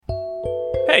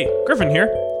Hey, Griffin here.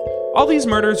 All these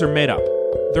murders are made up.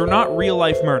 They're not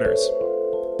real-life murders.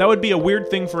 That would be a weird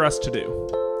thing for us to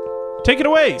do. Take it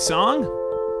away, song!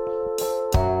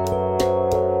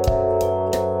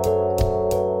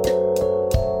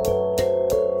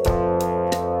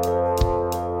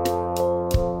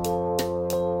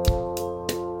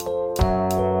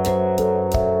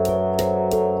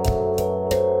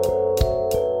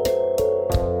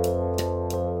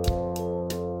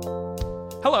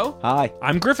 Hello. Hi.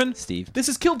 I'm Griffin. Steve. This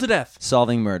is Killed to Death.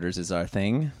 Solving murders is our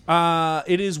thing.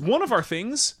 It is one of our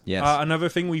things. Yes. Another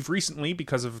thing we've recently,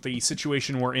 because of the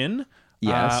situation we're in,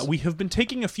 Yes. we have been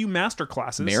taking a few master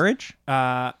classes. Marriage?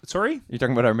 Sorry? You're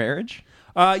talking about our marriage?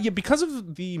 Yeah, because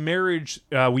of the marriage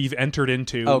we've entered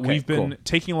into, Okay, we've been cool.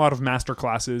 taking a lot of master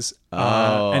classes.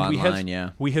 Oh, we online,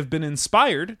 yeah. We have been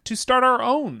inspired to start our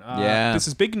own. Yeah. This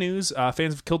is big news.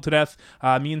 Fans of Killed to Death,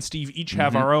 me and Steve each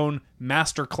have our own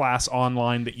master class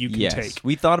online that you can Yes. take.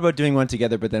 We thought about doing one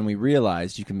together, but then we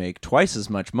realized you can make twice as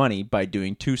much money by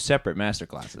doing two separate master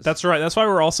classes. That's right. That's why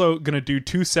we're also going to do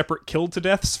two separate Killed to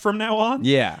Deaths from now on.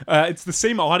 Yeah. It's the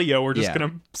same audio. We're just Yeah.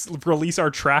 going to release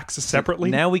our tracks separately.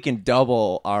 Now we can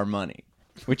double our money,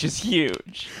 which is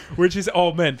huge. Which is,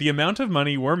 oh man, the amount of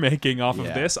money we're making off of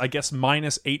Yeah. this, I guess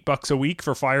minus $8 a week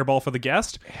for Fireball for the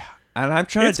guest. And I'm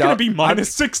trying It's to going to be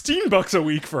minus $16 a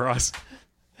week for us.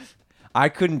 I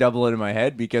couldn't double it in my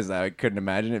head because I couldn't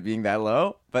imagine it being that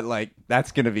low. But like,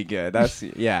 that's gonna be good. That's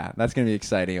that's gonna be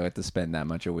exciting. I have to spend that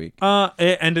much a week.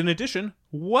 And in addition,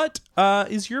 what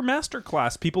is your master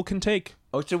class people can take?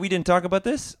 Oh, so we didn't talk about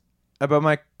this? About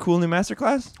my cool new master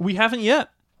class? We haven't yet.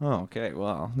 Oh, okay.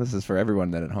 Well, this is for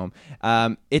everyone then at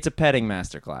home. It's a petting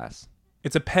master class.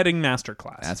 It's a petting master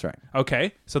class. That's right.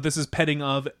 Okay, so this is petting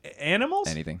of animals?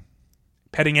 Anything.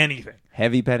 Petting anything.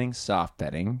 Heavy petting, soft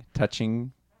petting,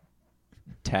 touching,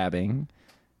 tabbing,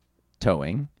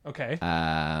 towing, Okay.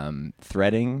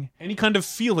 threading. Any kind of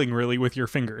feeling, really, with your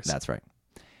fingers. That's right.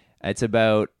 It's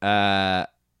about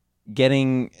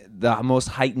getting the most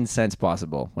heightened sense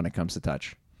possible when it comes to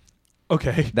touch.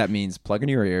 Okay. That means plugging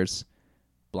your ears,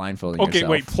 blindfolding Okay,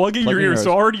 yourself. wait, plugging your ears,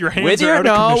 so already your hands with are your out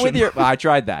of commission. with your. I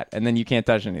tried that, and then you can't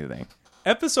touch anything.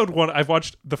 Episode 1, I've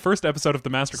watched the first episode of the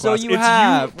masterclass. So you it's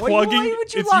have. You plugging, Why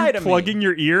would you it's lie you to me? plugging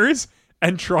your ears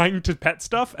and trying to pet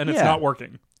stuff, and it's Yeah. not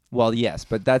working. Well, yes,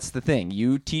 but that's the thing.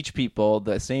 You teach people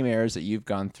the same errors that you've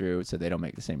gone through so they don't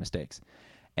make the same mistakes.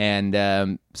 And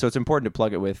so it's important to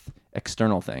plug it with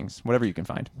external things, whatever you can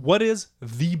find. What is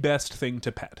the best thing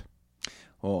to pet?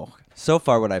 Oh, so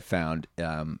far what I've found,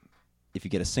 if you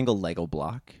get a single Lego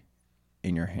block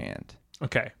in your hand,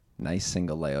 Okay. nice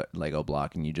single Lego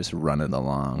block, and you just run it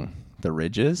along the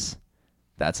ridges,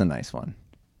 that's a nice one.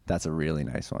 That's a really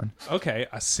nice one. Okay,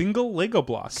 a single Lego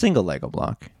block. Single Lego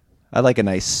block. I like a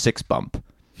nice 6 bump.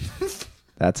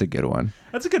 That's a good one.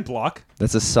 That's a good block.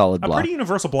 That's a solid A block. pretty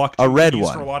universal block. A to red use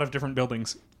one. for a lot of different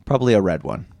buildings. Probably a red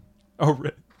one. Oh,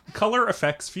 color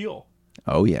affects feel.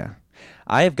 Oh, yeah.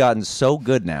 I have gotten so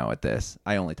good now at this.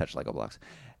 I only touch Lego blocks.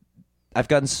 I've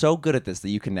gotten so good at this that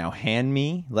you can now hand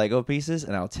me Lego pieces,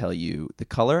 and I'll tell you the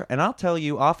color, and I'll tell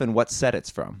you often what set it's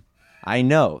from. I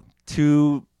know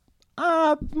to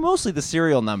mostly the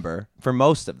serial number for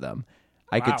most of them.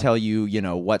 I Wow. could tell you,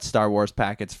 what Star Wars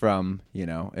pack it's from.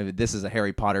 If this is a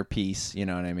Harry Potter piece. You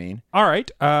know what I mean? All right,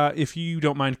 if you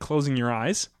don't mind closing your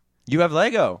eyes. You have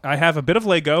Lego. I have a bit of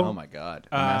Lego. Oh my God!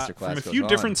 The masterclass from a goes few on.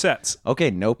 different sets. Okay,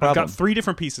 no I've problem. got 3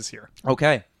 different pieces here.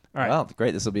 Okay. All right. Well,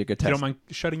 great. This will be a good If test. you don't mind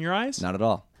shutting your eyes? Not at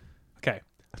all. Okay.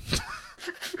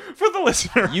 For the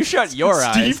listener, You shut your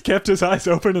eyes. Steve kept his eyes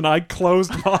open and I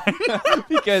closed mine.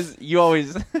 Because you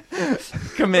always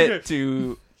commit Okay.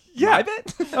 to Yeah. my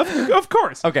bit. Of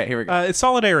course. Okay, here we go. It's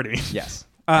solidarity. Yes.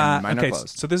 And mine are Okay,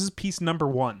 closed. so this is piece number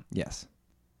 1. Yes.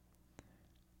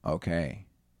 Okay.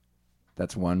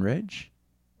 That's one ridge.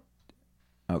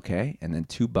 Okay, and then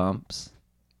 2 bumps.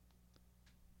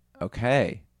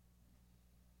 Okay.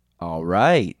 All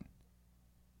right.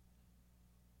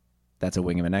 That's a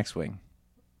wing of an X-Wing.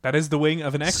 That is the wing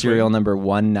of an X-Wing. Serial number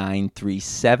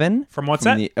 1937. From what's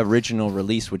that? The original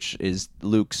release, which is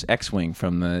Luke's X-Wing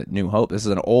from the New Hope. This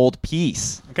is an old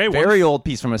piece. Okay, Very old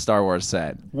piece from a Star Wars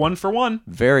set. 1 for 1.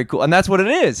 Very cool. And that's what it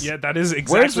is. Yeah, that is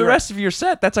exactly Where's the right. rest of your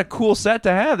set? That's a cool set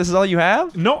to have. This is all you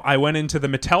have? No, I went into the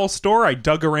Mattel store. I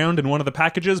dug around in one of the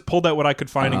packages, pulled out what I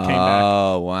could find, and came back.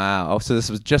 Oh, wow. Oh, so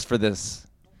this was just for this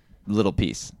little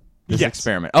piece. This Yes,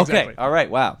 experiment. Okay. exactly. All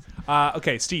right. Wow.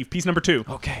 Okay, Steve, piece number 2.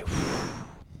 Okay.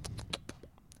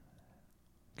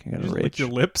 Okay, got a Just lick ridge. your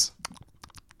lips.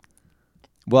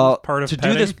 Well, part of to do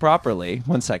petting? this properly,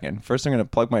 one second. First, I'm going to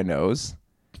plug my nose.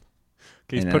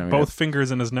 Okay, he's And put then I'm both gonna-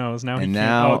 fingers in his nose. Now he And can't.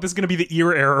 now- Oh, this is going to be the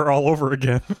ear error all over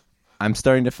again. I'm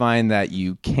starting to find that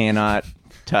you cannot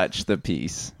touch the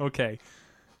piece. Okay.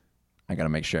 I got to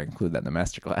make sure I include that in the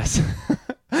masterclass.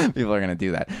 People are going to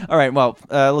do that. All right, well,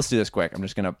 let's do this quick. I'm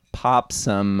just going to pop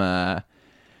some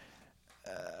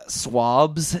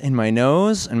swabs in my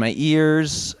nose and my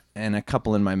ears and a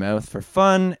couple in my mouth for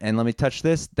fun. And let me touch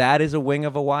this. That is a wing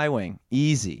of a Y-wing.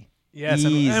 Easy. Yes,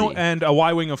 Easy. and a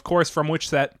Y-wing, of course, from which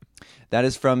set? That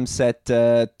is from set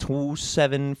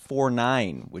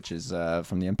 2749, which is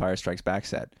from the Empire Strikes Back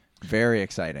set. Very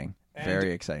exciting.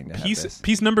 Very exciting to have this.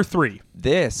 Piece number 3.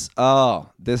 This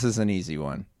is an easy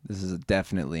one. This is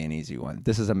definitely an ezy one.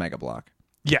 This is a Mega Block.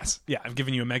 Yes. Yeah, I've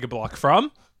given you a Mega Block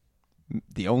from?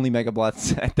 The only Mega Block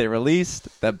set they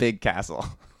released, the Big Castle.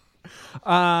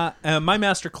 My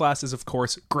masterclass is, of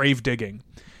course, grave digging.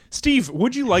 Steve,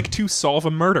 would you like to solve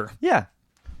a murder? Yeah.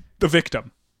 The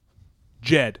victim,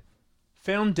 Jed,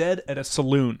 found dead at a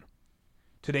saloon.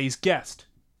 Today's guest,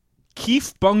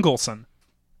 Keith Bungleson,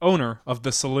 owner of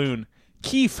the saloon.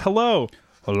 Keith, hello.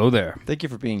 Hello there. Thank you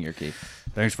for being here, Keith.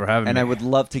 Thanks for having me. And I would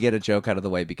love to get a joke out of the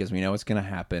way because we know it's going to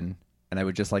happen. And I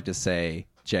would just like to say,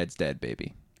 Jed's dead,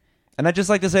 baby. And I'd just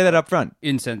like to say that up front.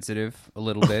 Insensitive a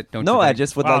little bit, don't you No, think? I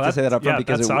just would like to say that up front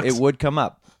because that it sucks. would come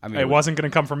up. I mean, It wasn't going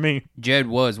to come from me. Jed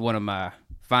was one of my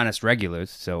finest regulars,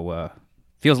 so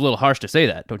feels a little harsh to say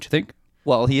that, don't you think?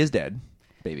 Well, he is dead,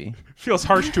 baby. Feels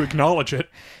harsh to acknowledge it.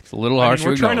 It's a little harsh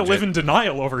We're to trying to acknowledge live it. in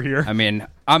denial over here. I mean,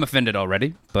 I'm offended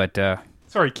already, but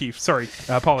Sorry, Keith. Sorry.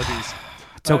 Apologies.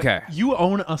 it's okay. You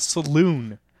own a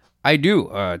saloon. I do.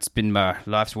 It's been my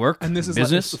life's work. And this is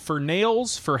business. Like, for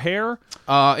nails, for hair.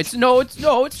 It's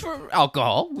for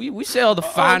alcohol. We sell the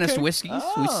finest okay. whiskeys.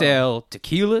 We sell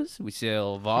tequilas. We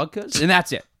sell vodkas, and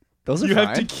that's it. Those are You fine.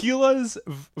 have tequilas,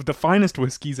 the finest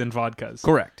whiskeys and vodkas.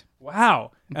 Correct.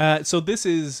 Wow. So this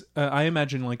is, I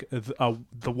imagine, like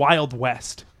the Wild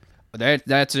West.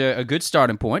 That's a good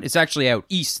starting point. It's actually out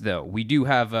east, though. We do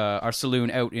have our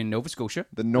saloon out in Nova Scotia.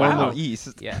 The normal Wow.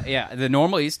 East. Yeah, the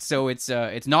normal east. So it's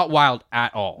not wild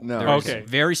at all. No. There's Okay.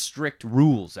 very strict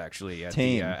rules actually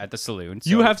Tame. at the saloon. So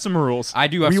You have some rules. I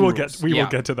do have we some will rules. Get, we Yeah. will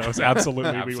get to those.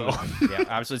 Absolutely, we will. absolutely. Yeah,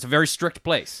 absolutely. It's a very strict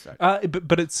place.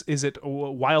 But is it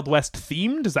Wild West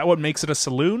themed? Is that what makes it a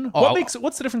saloon? Oh,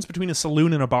 What's the difference between a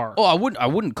saloon and a bar? Oh, I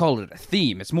wouldn't call it a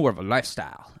theme. It's more of a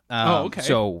lifestyle. Okay.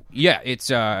 So yeah, it's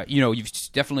you've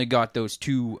definitely got those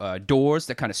two doors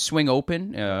that kind of swing open.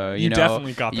 You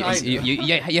definitely got you, those.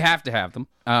 you have to have them.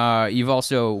 You've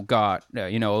also got a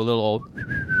little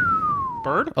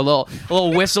Bird? a little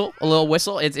whistle,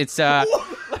 It's Like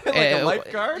a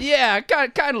lifeguard? Yeah,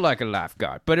 kind of like a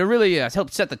lifeguard, but it really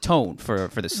helps set the tone for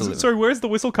the saloon. Sorry, where's the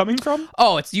whistle coming from?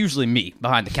 Oh, it's usually me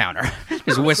behind the counter,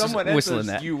 just Someone whistling enters,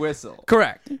 that. you whistle.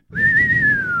 Correct.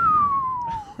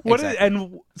 What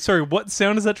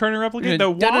sound is that trying to replicate?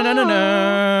 The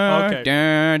wah. Okay.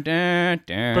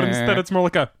 Okay. But instead, it's more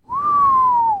like a.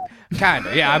 Kind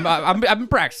of. Yeah, I've been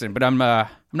practicing, but I'm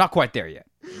not quite there yet.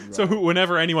 So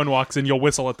whenever anyone walks in, you'll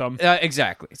whistle at them.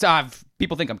 Exactly. So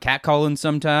people think I'm catcalling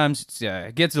sometimes.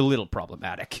 It gets a little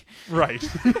problematic. Right.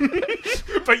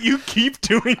 But you keep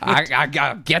doing it. I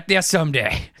gotta get there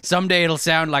someday. Someday it'll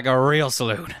sound like a real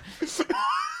saloon.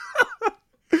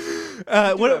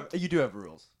 You do have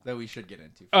rules that we should get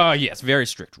into. Yes, very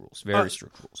strict rules. Very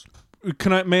strict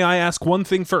rules. May I ask one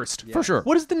thing first? For sure.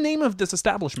 What is the name of this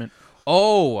establishment?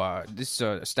 Oh, this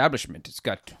establishment, it's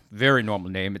got a very normal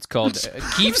name. It's called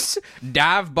Keith's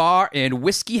Dive Bar and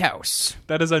Whiskey House.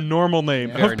 That is a normal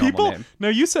name. Very Of normal people? name. No,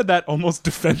 you said that almost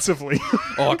defensively.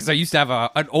 Oh, because I used to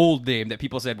have an old name that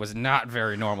people said was not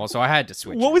very normal, so I had to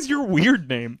switch. What was your weird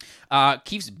name?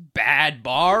 Keith's Bad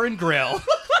Bar and Grill.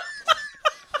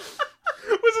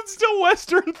 Was it still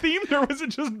Western themed or was it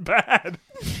just bad?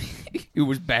 It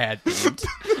was bad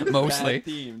themed, mostly. Bad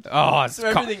themed. Oh, it's So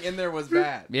everything in there was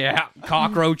bad. yeah,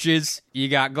 cockroaches. You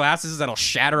got glasses that'll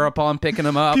shatter upon picking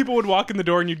them up. People would walk in the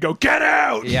door and you'd go, "Get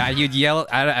out!" Yeah, you'd yell.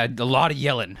 A lot of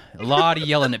yelling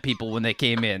at people when they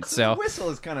came in. The So, whistle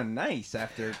is kind of nice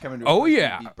after coming to a oh place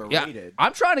yeah, to be yeah. berated.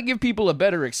 I'm trying to give people a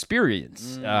better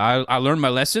experience. I learned my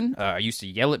lesson. I used to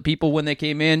yell at people when they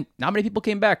came in. Not many people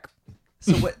came back.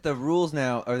 So what the rules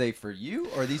now, are they for you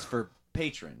or are these for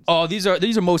patrons? Oh, these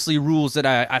are mostly rules that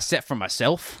I set for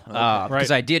myself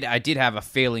because Right. I did have a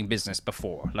failing business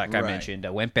before, like I Right. mentioned. I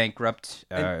went bankrupt.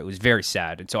 It was very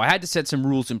sad, and so I had to set some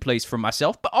rules in place for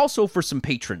myself, but also for some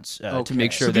patrons to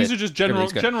make sure So that these are just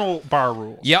everything's good. general bar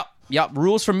rules. Yep.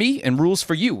 Rules for me and rules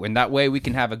for you, and that way we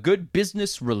can have a good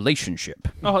business relationship.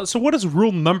 So what is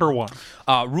rule number 1?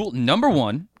 Rule number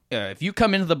 1: if you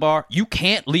come into the bar, you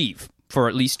can't leave for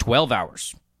at least 12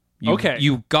 hours. Okay.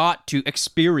 You've got to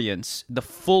experience the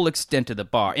full extent of the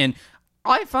bar. And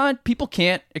I find people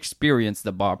can't experience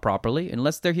the bar properly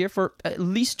unless they're here for at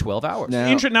least 12 hours.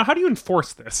 Now, how do you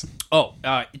enforce this? Oh,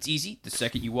 it's easy. The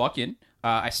second you walk in,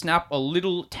 I snap a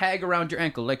little tag around your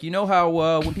ankle. Like, you know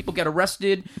how when people get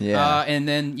arrested, and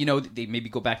then, they maybe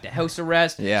go back to house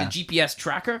arrest, it's a GPS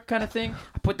tracker kind of thing.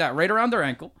 I put that right around their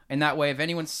ankle, and that way if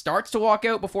anyone starts to walk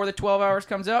out before the 12 hours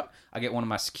comes up, I get one of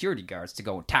my security guards to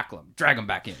go and tackle them, drag them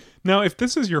back in. Now, if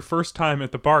this is your first time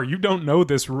at the bar, you don't know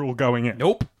this rule going in.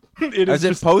 Nope. Is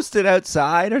it posted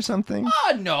outside or something?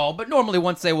 No, but normally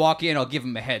once they walk in, I'll give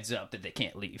them a heads up that they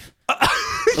can't leave.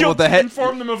 You'll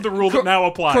inform them of the rule that now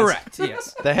applies. Correct,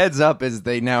 yes. The heads up is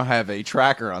they now have a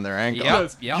tracker on their ankle.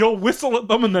 Yep. You'll whistle at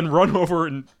them and then run over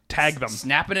and tag them.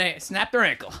 Snap their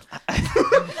ankle.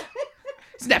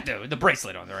 Snap the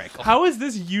bracelet on their ankle. How is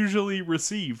this usually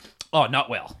received? Oh, not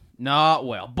well. Not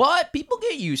well. But people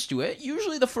get used to it.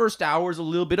 Usually the first hour is a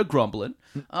little bit of grumbling.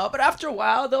 But after a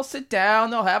while, they'll sit down,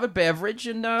 they'll have a beverage,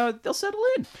 and they'll settle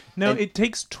in. Now, it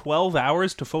takes 12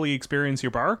 hours to fully experience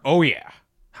your bar? Oh, yeah.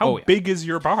 How big is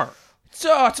your bar?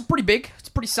 It's pretty big. It's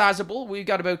pretty sizable. We've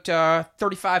got about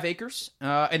 35 acres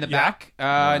in the back.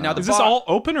 Now, is this all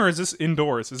open or is this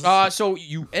indoors? So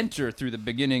you enter through the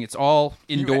beginning. It's all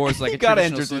indoors. You gotta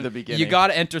enter through the beginning. You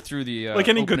gotta enter through the like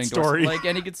any good story. Like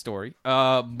any good story.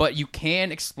 But you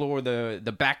can explore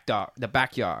the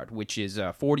backyard, which is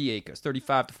 40 acres,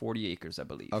 35 to 40 acres, I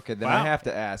believe. Okay, then I have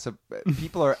to ask. So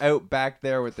people are out back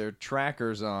there with their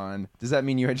trackers on. Does that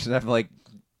mean you just have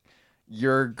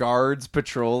your guards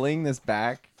patrolling this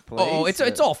back place? Oh,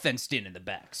 it's all fenced in the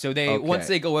back. So once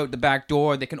they go out the back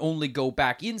door, they can only go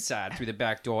back inside through the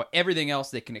back door. Everything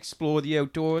else they can explore the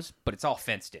outdoors, but it's all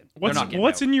fenced in.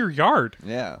 What's in your yard?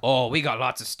 Yeah. Oh, we got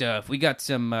lots of stuff. We got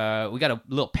some. We got a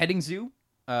little petting zoo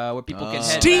where people can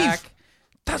head Steve! back.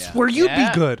 That's where you'd be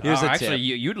good. Here's a tip. Actually,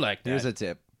 you'd like that. Here's a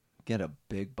tip: get a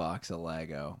big box of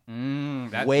Lego.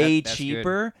 That's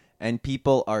cheaper. Good. And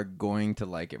people are going to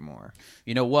like it more.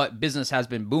 You know what? Business has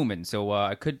been booming, so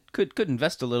I could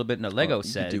invest a little bit in a Lego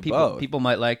set. People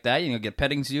might like that. Get a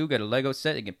petting zoo, get a Lego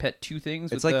set. You can pet two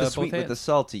things. It's with like the both sweet hands. with the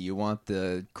salty. You want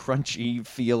the crunchy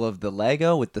feel of the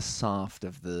Lego with the soft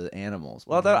of the animals.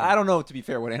 Well, I don't know. To be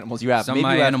fair, what animals you have? Some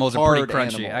Maybe of my animals are pretty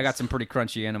crunchy. Animals. I got some pretty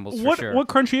crunchy animals for sure. What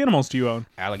crunchy animals do you own?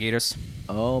 Alligators.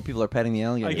 Oh, people are petting the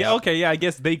alligators. Okay, I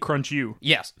guess they crunch you.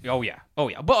 Yes. Oh yeah.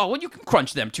 But you can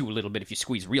crunch them too a little bit if you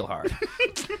squeeze real hard.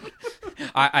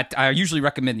 I usually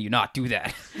recommend you not do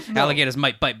that. No. Alligators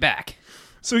might bite back.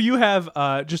 So you have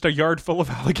just a yard full of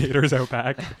alligators out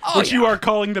back, which you are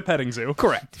calling the petting zoo.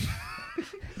 Correct.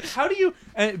 How do you...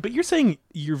 but you're saying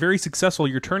you're very successful,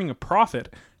 you're turning a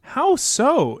profit. How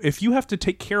so? If you have to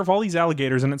take care of all these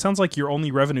alligators, and it sounds like your only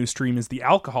revenue stream is the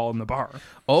alcohol in the bar.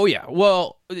 Oh, yeah.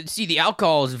 Well, see, the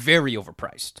alcohol is very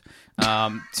overpriced.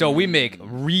 So we make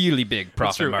really big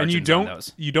profit margins on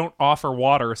those. You don't offer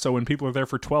water, so when people are there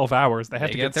for 12 hours, they have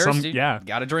to get thirsty. some... Yeah.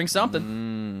 Got to drink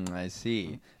something. I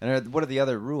see. And what are the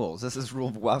other rules? This is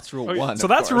rule 1. So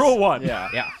that's rule 1.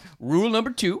 Yeah. Rule number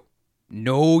 2,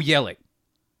 no yelling.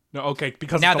 No, okay,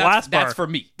 because now the last bar. That's for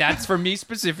me. That's for me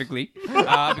specifically,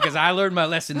 because I learned my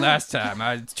lesson last time.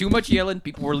 It's too much yelling.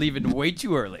 People were leaving way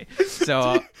too early.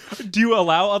 So, do you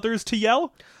allow others to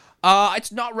yell?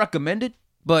 It's not recommended,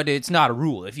 but it's not a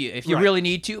rule. If you really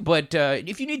need to, but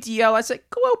if you need to yell, I say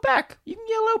go out back. You can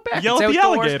yell out back. Yell at the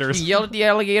alligators. You yell at the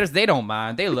alligators. They don't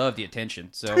mind. They love the attention.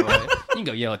 So you can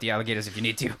go yell at the alligators if you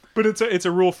need to. But it's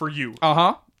a rule for you.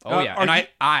 Oh, yeah, and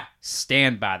I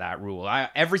stand by that rule.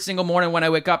 Every single morning when I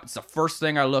wake up, it's the first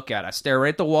thing I look at. I stare right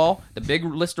at the wall, the big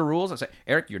list of rules. I say,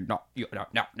 Eric, no,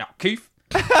 Keith.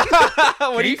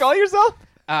 What do you call yourself?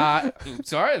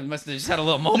 Sorry, I must have just had a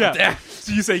little moment there.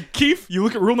 So you say, Keith, you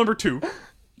look at rule number 2.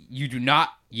 You do not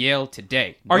yell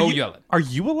today. No yelling. Are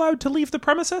you allowed to leave the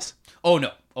premises? Oh,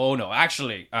 no.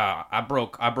 Actually, I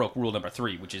broke rule number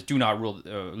 3, which is do not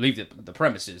leave the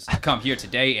premises. Come here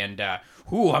today, and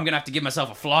I'm gonna have to give myself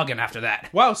a flogging after that.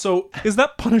 Wow. So is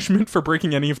that punishment for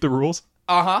breaking any of the rules?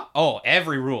 Oh,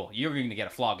 every rule. You're gonna get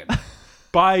a flogging.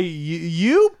 By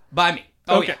you? By me.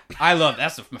 Oh, okay. Yeah. I love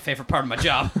that's my favorite part of my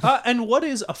job. And what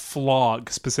is a flog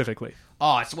specifically?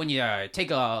 Oh, it's when you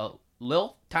take a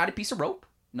little tiny piece of rope,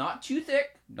 not too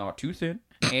thick, not too thin.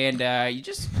 And you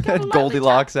just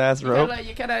Goldilocks ass rope.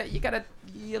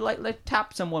 You lightly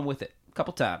tap someone with it a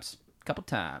couple times,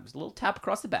 a little tap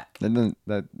across the back. And then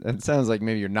that sounds like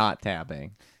maybe you're not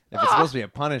tapping. If it's supposed to be a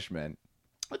punishment,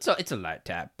 it's a light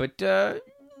tap, but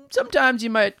sometimes you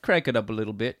might crank it up a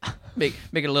little bit, make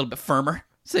it a little bit firmer,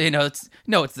 so it's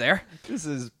there. This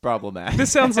is problematic.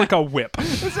 This sounds like a whip.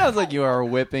 This sounds like you are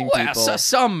whipping people. So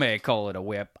some may call it a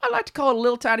whip. I like to call it a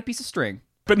little tiny piece of string.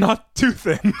 But not too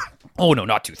thin. Oh, no,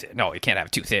 not too thin. No, you can't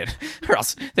have too thin, or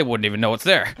else they wouldn't even know it's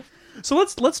there. So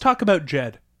let's talk about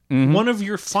Jed. One of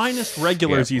your finest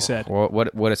regulars, you said.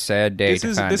 What a sad day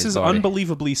to find This his is body.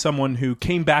 Unbelievably someone who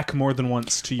came back more than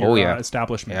once to your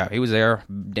establishment. Yeah, he was there,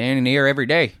 down in the air every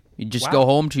day. He'd just go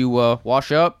home to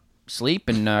wash up, sleep,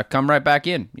 and come right back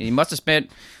in. He must have spent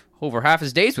over half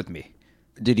his days with me.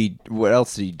 What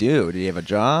else did he do? Did he have a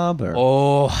job? Or?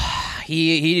 Oh,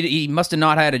 he must have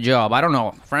not had a job. I don't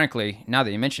know. Frankly, now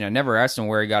that you mention it, I never asked him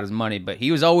where he got his money, but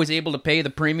he was always able to pay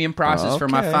the premium prices for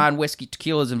my fine whiskey,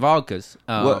 tequilas, and vodkas.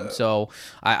 So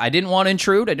I didn't want to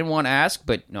intrude. I didn't want to ask,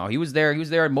 but no, he was there. He was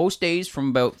there most days from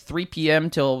about 3 p.m.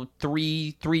 till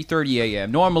 3:30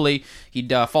 a.m. Normally,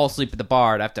 he'd fall asleep at the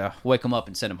bar. I'd have to wake him up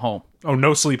and send him home. Oh,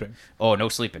 no sleeping. Oh, no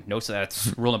sleeping. No,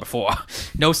 that's rule number 4.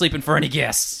 No sleeping for any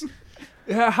guests.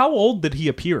 How old did he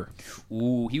appear?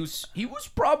 Ooh, he was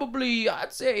probably,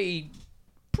 I'd say,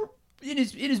 in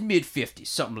his mid-50s,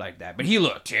 something like that. But he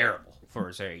looked terrible for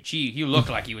his age. He looked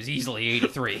like he was easily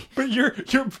 83. But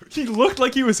he looked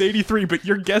like he was 83, but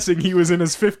you're guessing he was in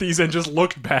his 50s and just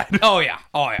looked bad. Oh yeah.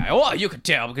 Well, you could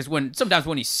tell because sometimes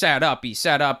when he sat up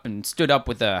and stood up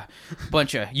with a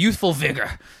bunch of youthful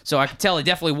vigor. So I could tell he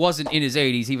definitely wasn't in his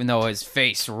 80s, even though his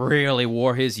face really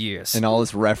wore his years. And all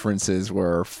his references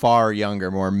were far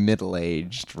younger, more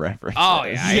middle-aged references. Oh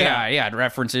yeah. He had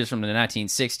references from the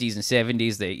 1960s and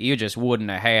 70s that you just wouldn't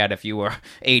have had if you were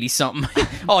 80-something.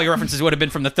 All your references would have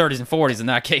been from the 30s and 40s in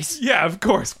that case. Yeah, of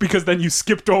course, because then you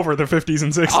skipped over the 50s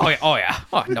and 60s. Oh yeah.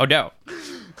 Oh, no doubt.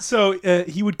 So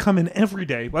he would come in every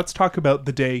day. Let's talk about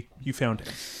the day you found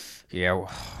him. Yeah,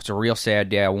 it's a real sad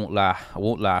day. I won't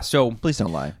lie. So Please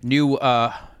don't lie.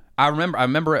 I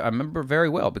remember very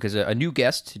well because a new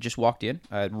guest just walked in,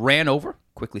 ran over,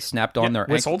 quickly snapped on their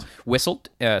whistled,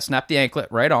 snapped the anklet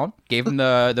right on, gave him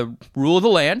the rule of the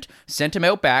land, sent him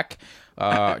out back.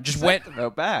 Sent him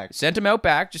out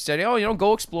back. Just said,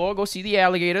 go explore, go see the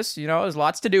alligators. There's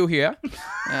lots to do here.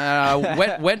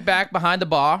 Went back behind the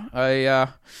bar. I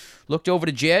looked over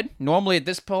to Jed. Normally at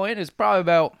this point, it's probably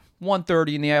about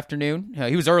 1:30 in the afternoon.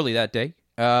 He was early that day.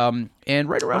 And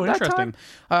right around that time,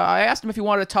 I asked him if he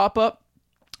wanted a top up.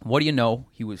 What do you know?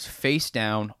 He was face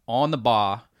down on the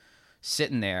bar,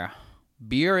 sitting there,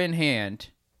 beer in hand,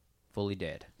 fully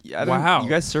dead. Wow. You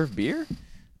guys serve beer?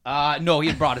 No, he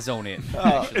had brought his own in.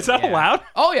 Is that allowed?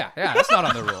 Oh, yeah. That's not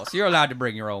on the rules. You're allowed to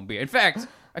bring your own beer. In fact,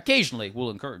 occasionally,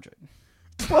 we'll encourage it.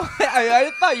 Well,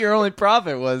 I thought your only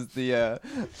profit was the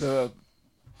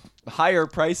higher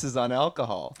prices on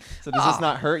alcohol. So does this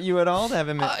not hurt you at all to have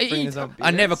him bring his own beers? I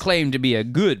never claimed to be a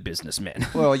good businessman.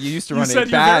 Well, you used to run a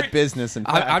bad business. In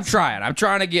fact. I'm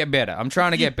trying to get better.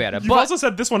 You've also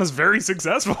said this one is very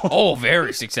successful. Oh,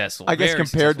 very successful. I guess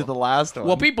compared to the last one.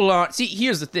 Well, people aren't... See,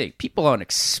 here's the thing. People aren't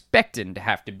expecting to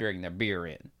have to bring their beer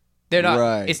in. They're not.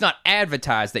 Right. It's not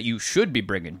advertised that you should be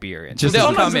bringing beer in. Just they'll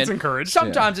sometimes come in. It's encouraged.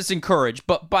 Sometimes it's encouraged,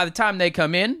 but by the time they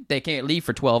come in, they can't leave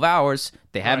for 12 hours.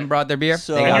 They haven't brought their beer.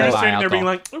 So they And gotta you're buy sitting there alcohol. being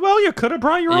like, well, you could have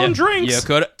brought your own drinks. You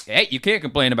could. Hey, you can't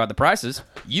complain about the prices.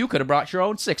 You could have brought your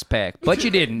own 6-pack, but you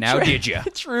didn't. Now, did you?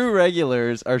 True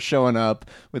regulars are showing up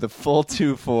with a full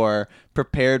 2-4,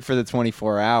 prepared for the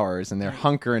 24 hours, and they're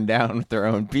hunkering down with their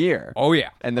own beer. Oh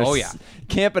yeah. And they're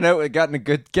camping out, get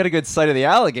a good sight of the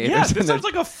alligators. Yeah, and this sounds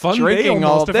like a fun day drinking almost.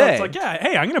 all If day. it's like,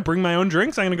 hey, I'm going to bring my own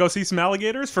drinks. I'm going to go see some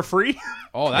alligators for free.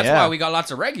 Oh, that's Yeah. why we got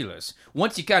lots of regulars.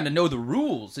 Once you kind of know the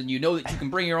rules and you know that you can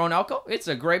bring your own alcohol, it's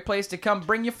a great place to come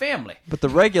bring your family. But the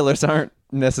regulars aren't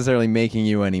necessarily making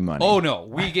you any money. Oh, no.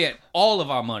 We get all of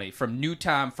our money from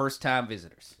new-time, first-time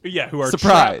visitors. Yeah, who are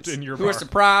Surprised. trapped in your Who bar. are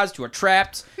surprised, who are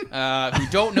trapped, who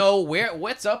don't know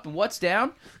what's up and what's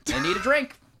down. They need a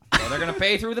drink. So they're going to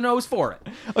pay through the nose for it.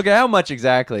 Okay, how much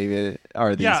exactly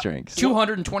are these drinks?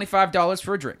 $225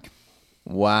 for a drink.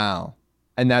 Wow.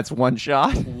 And that's one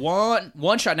shot?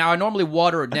 One shot. Now, I normally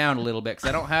water it down a little bit because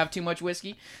I don't have too much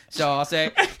whiskey. So I'll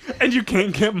say... And you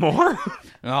can't get more?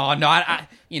 Oh, no, I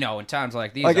in times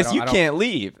like these... Well, I guess you can't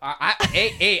leave.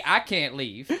 I can't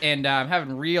leave, and I'm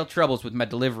having real troubles with my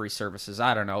delivery services.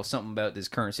 I don't know, something about this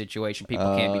current situation.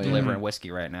 People can't be delivering whiskey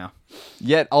right now.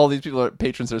 Yet all these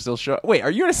patrons are still showing. Wait,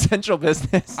 are you an essential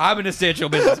business? I'm an essential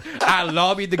business. I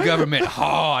lobbied the government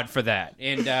hard for that,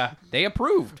 and they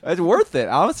approved. It's worth it.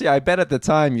 Honestly, I bet at the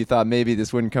time you thought maybe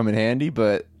this wouldn't come in handy,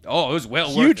 but Oh, it was well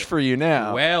worth it. huge for you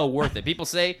now. Well worth it. People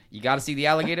say you got to see the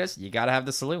alligators. You got to have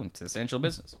the saloon. It's essential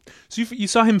business. So you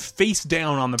saw him face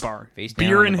down on the bar, Face down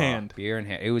beer on in the bar. hand. Beer in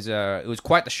hand. It was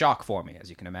quite the shock for me, as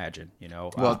you can imagine.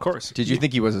 Well, of course. Did you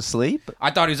think he was asleep?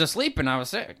 I thought he was asleep, and I was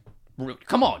sick.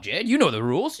 Come on, Jed. You know the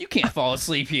rules. You can't fall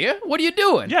asleep here. What are you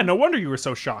doing? Yeah, no wonder you were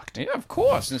so shocked. Yeah, of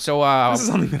course. And so this is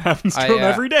something that happens to him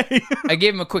every day. I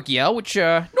gave him a quick yell, which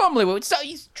normally would. So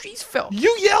he's felt.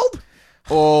 You yelled?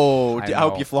 Oh, I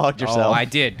hope you flogged yourself. Oh, I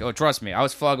did. Oh, trust me. I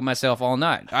was flogging myself all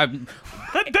night.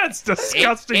 That's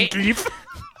disgusting, Keith.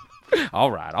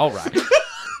 All right. I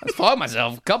was flogging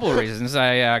myself a couple of reasons.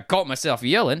 I caught myself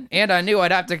yelling, and I knew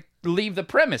I'd have to leave the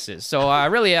premises. So I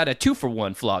really had a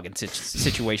 2-for-1 flogging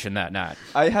situation that night.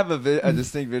 I have a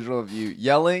distinct visual of you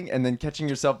yelling and then catching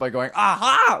yourself by going,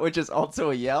 aha, which is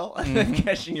also a yell, and then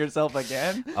catching yourself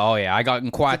again. Oh, yeah. I got in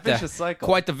quite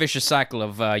the vicious cycle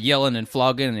of yelling and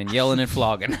flogging and yelling and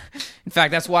flogging. In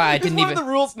fact, that's why I didn't even... Is one of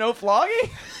the rules no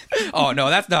flogging? Oh, no,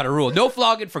 that's not a rule. No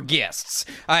flogging for guests.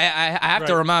 I have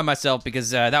to remind myself because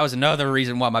that was another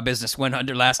reason why my business went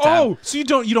under last time. Oh, so you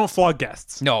don't flog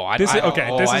guests? No,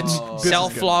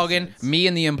 self-flogging, me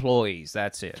and the employees.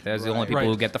 That's it. That's the only people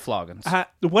who get the floggings.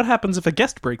 What happens if a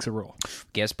guest breaks a rule?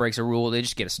 Guest breaks a rule, they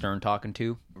just get a stern talking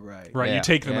to. Right. Yeah, you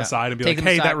take them aside and be like,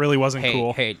 hey, that really wasn't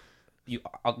cool. Hey,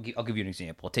 I'll give you an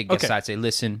example. I'll take guests aside and say,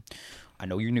 listen, I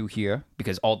know you're new here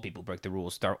because all the people break the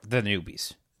rules. They're the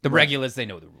newbies. The regulars, they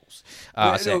know the rules.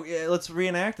 Let's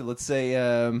reenact it. Let's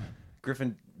say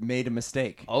Griffin made a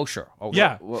mistake. Oh, sure.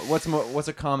 Yeah. What's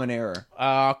a common error?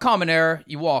 Common error.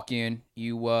 You walk in.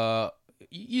 You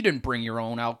didn't bring your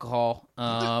own alcohol.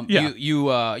 You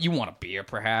want a beer,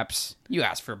 perhaps. You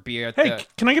ask for a beer. Hey,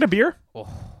 can I get a beer? Oh,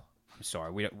 I'm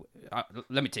sorry.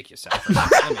 Let me take you aside.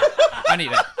 I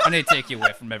need to take you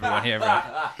away from everyone here.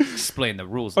 Explain the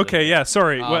rules. Okay, yeah.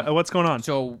 Sorry. What's going on?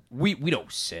 So we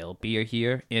don't sell beer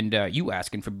here, and you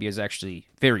asking for beer is actually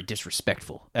very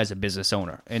disrespectful as a business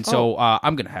owner. And so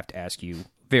I'm gonna have to ask you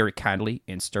very kindly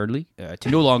and sternly to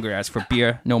no longer ask for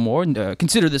beer no more, and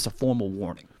consider this a formal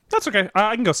warning. That's okay.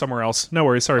 I can go somewhere else. No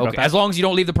worries. Sorry about that. As long as you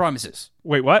don't leave the premises.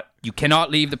 Wait, what? You cannot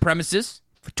leave the premises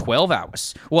for 12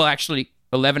 hours. Well, actually,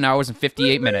 11 hours and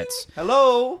 58 minutes.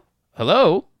 Hello?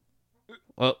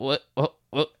 What?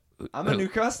 I'm a new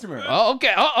customer. Oh,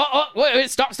 okay.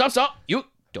 Wait, stop. You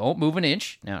don't move an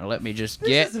inch. Now, let me just get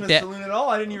This isn't that. a saloon at all.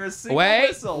 I didn't hear a single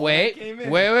whistle when I came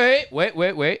in.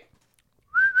 Wait.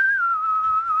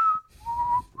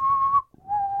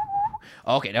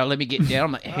 Okay, now let me get down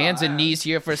on my hands and knees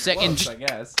here for a second. Close, I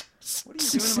guess. What are you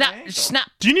doing to my ankle?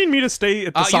 Snap. Do you need me to stay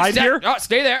at the side here? Oh,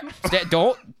 stay there.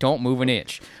 Don't move an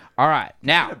inch. All right,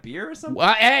 now. A beer or something?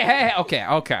 Hey.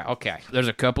 Okay. There's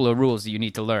a couple of rules that you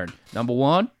need to learn. Number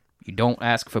one, you don't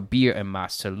ask for beer in my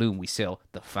saloon. We sell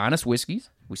the finest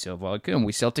whiskeys, we sell vodka, and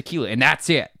we sell tequila, and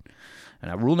that's it.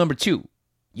 And rule number two,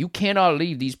 you cannot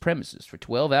leave these premises for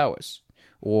 12 hours,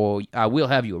 or I will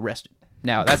have you arrested.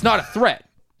 Now, that's not a threat.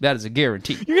 That is a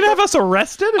guarantee. You're going to have us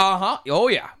arrested? Uh-huh. Oh,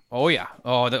 yeah. All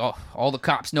the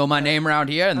cops know my name around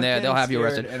here, and they'll have you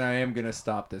arrested. And I am going to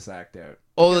stop this act out.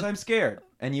 Because I'm scared,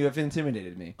 and you have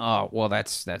intimidated me. Oh, well,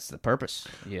 that's the purpose.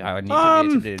 Yeah, I need to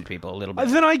intimidate people a little bit.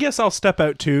 Then I guess I'll step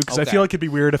out, too, because I feel like it'd be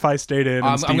weird if I stayed in.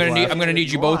 I'm gonna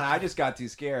need you both. I just got too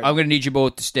scared. I'm going to need you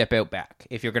both to step out back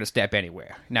if you're going to step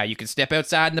anywhere. Now, you can step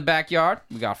outside in the backyard.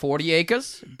 We got 40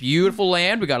 acres, beautiful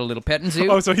land. We got a little petting zoo.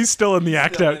 Oh, so he's still in the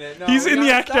act out. He's in the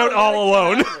act out all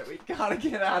alone. We gotta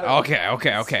get out of it.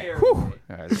 Okay. Whew.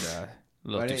 A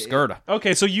little too scared.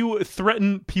 Okay, so you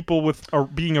threaten people with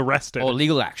being arrested. Oh,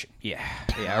 legal action. Yeah,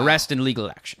 arrest and legal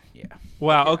action. Yeah.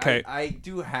 Wow, okay. I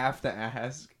do have to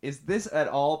ask, is this at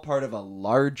all part of a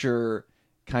larger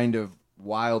kind of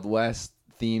Wild West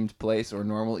themed place or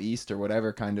Normal East or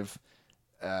whatever kind of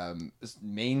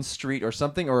main street or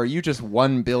something, or are you just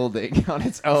one building on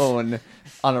its own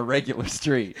on a regular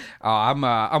street?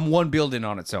 I'm one building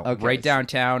on its own, right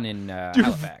downtown in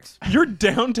Halifax. You're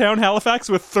downtown Halifax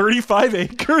with 35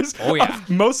 acres of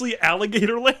mostly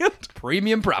alligator land?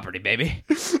 Premium property, baby.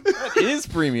 What is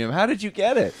premium? How did you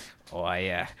get it? Oh,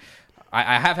 I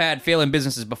have had failing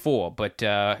businesses before, but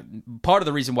part of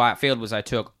the reason why it failed was I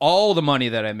took all the money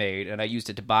that I made and I used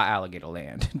it to buy alligator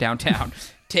land downtown.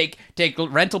 Take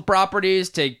rental properties,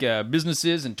 take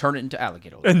businesses, and turn it into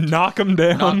alligator land. And knock them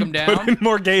down. Put in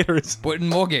more gators.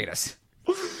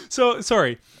 So,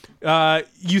 sorry.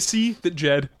 You see that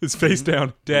Jed is face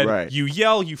down, dead. Right. You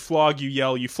yell, you flog,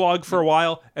 you flog for a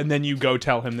while, and then you go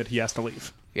tell him that he has to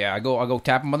leave. Yeah, I go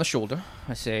tap him on the shoulder.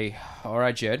 I say, all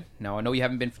right, Jed, now I know you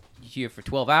haven't been here for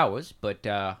 12 hours, but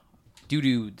due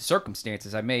to the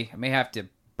circumstances, I may have to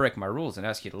break my rules and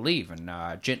ask you to leave. And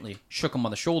gently shook him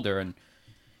on the shoulder, and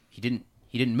he didn't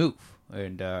move.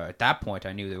 And at that point,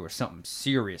 I knew there was something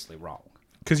seriously wrong.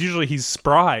 Because usually he's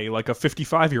spry, like a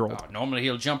 55-year-old. Normally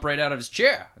he'll jump right out of his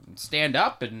chair and stand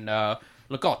up and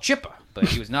look all chipper. But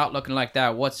he was not looking like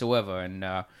that whatsoever. And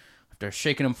After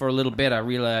shaking him for a little bit, I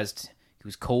realized he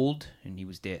was cold and he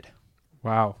was dead.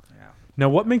 Wow. Yeah. Now,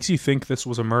 what makes you think this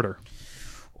was a murder?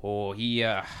 Oh,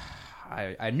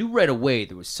 I knew right away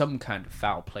there was some kind of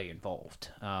foul play involved.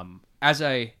 As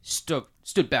I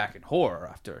stood back in horror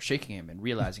after shaking him and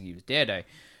realizing he was dead, I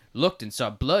looked and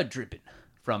saw blood dripping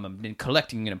from him and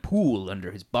collecting in a pool under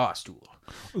his bar stool.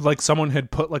 Like someone had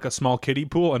put like a small kiddie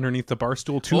pool underneath the bar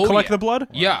stool to collect the blood?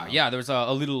 Yeah. There was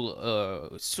a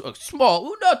little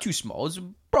small, not too small. It was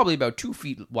probably about 2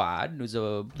 feet wide. It was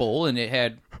a bowl, and it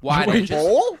had wide edges.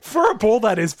 Bowl? For a bowl,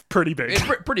 that is pretty big. It's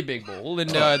pretty big bowl,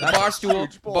 and the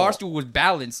bar stool was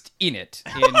balanced in it,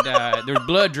 and there was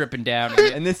blood dripping down.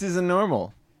 And this isn't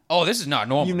normal. Oh, this is not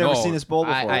normal. You've never seen this bowl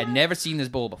before. I had never seen this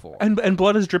bowl before. And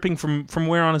blood is dripping from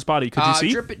where on his body? Could you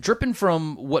see? Dripping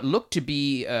from what looked to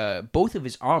be both of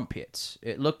his armpits.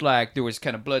 It looked like there was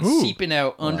kind of blood seeping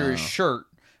out under his shirt,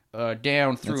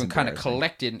 down through, and kind of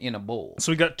collected in a bowl.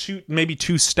 So he got maybe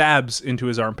two stabs into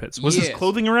his armpits. Was his Yes.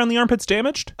 clothing around the armpits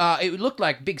damaged? It looked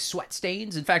like big sweat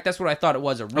stains. In fact, that's what I thought it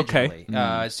was originally.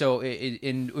 Okay. So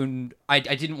I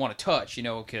didn't want to touch,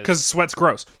 Because sweat's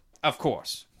gross. Of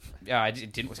course. I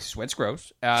didn't. Sweat's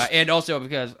gross, and also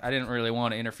because I didn't really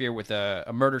want to interfere with a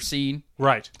murder scene.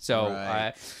 Right. So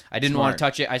Right. I didn't want to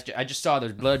touch it. I just saw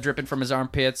there's blood dripping from his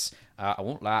armpits. I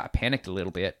won't lie, I panicked a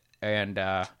little bit, and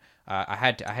I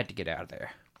had to get out of there.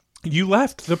 You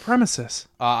left the premises.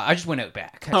 I just went out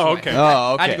back. Okay. Oh, okay.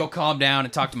 I had to go calm down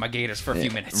and talk to my gators for a few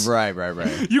minutes. Right.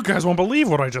 You guys won't believe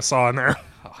what I just saw in there.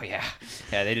 Oh yeah,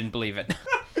 they didn't believe it.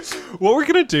 What we're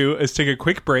going to do is take a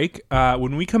quick break.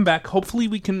 When we come back, hopefully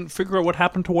we can figure out what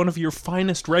happened to one of your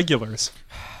finest regulars.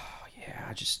 Yeah,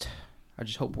 I just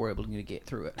hope we're able to get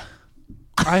through it.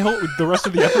 I hope the rest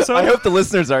of the episode. I hope the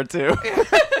listeners are too.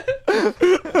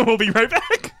 We'll be right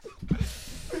back.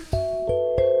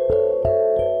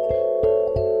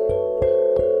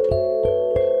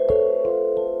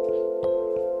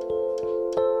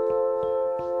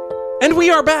 And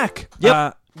we are back.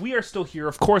 Yep. We are still here,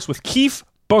 of course, with Keith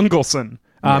Bungleson.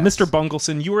 Yes. Mr.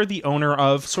 Bungleson, you are the owner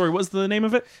of... Sorry, what's the name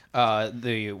of it?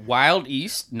 The Wild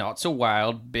East, Not So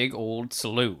Wild, Big Old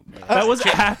Saloon. That was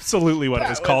absolutely what it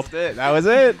was called. That was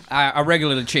it. I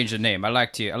regularly change the name. I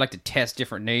like to test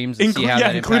different names and see how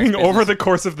that impacts including over business. the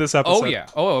course of this episode. Oh yeah.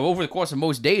 Oh, over the course of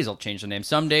most days, I'll change the name.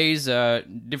 Some days,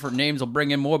 different names will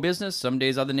bring in more business. Some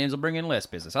days, other names will bring in less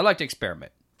business. I like to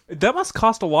experiment. That must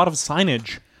cost a lot of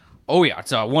signage. Oh yeah,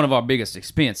 it's one of our biggest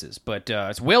expenses, but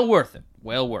it's well worth it.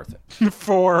 Well worth it.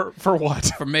 For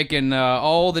what? For making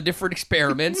all the different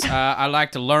experiments. I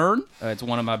like to learn. It's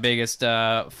one of my biggest,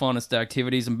 funnest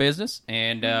activities in business.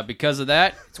 And because of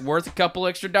that, it's worth a couple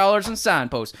extra dollars in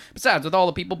signposts. Besides, with all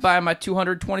the people buying my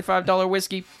 $225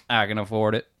 whiskey, I can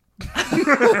afford it.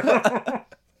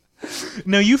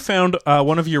 Now, you found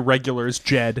one of your regulars,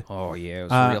 Jed. Oh, yeah. It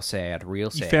was real sad.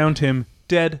 Real sad. You found him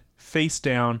dead, face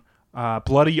down,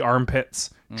 bloody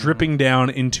armpits, dripping down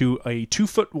into a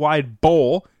 2-foot wide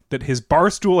bowl that his bar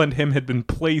stool and him had been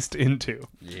placed into.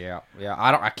 Yeah.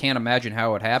 I can't imagine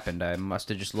how it happened. I must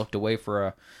have just looked away for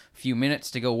a few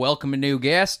minutes to go welcome a new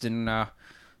guest, and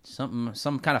some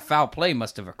kind of foul play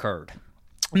must have occurred.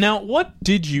 Now, what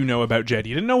did you know about Jed?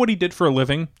 You didn't know what he did for a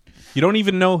living. You don't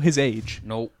even know his age.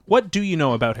 Nope. What do you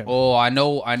know about him? Oh, I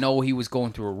know he was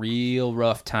going through a real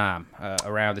rough time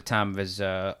around the time of his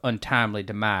untimely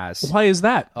demise. Why is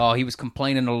that? Oh, he was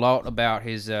complaining a lot about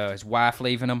his wife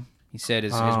leaving him. He said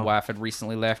his wife had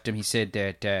recently left him. He said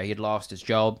that he had lost his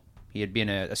job. He had been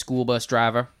a school bus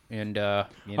driver, and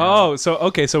Oh,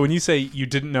 so when you say you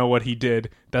didn't know what he did,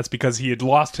 that's because he had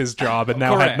lost his job and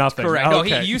now had nothing. Correct. Okay.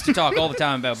 No, he used to talk all the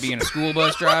time about being a school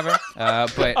bus driver,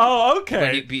 but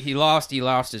okay. But he lost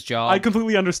his job. I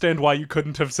completely understand why you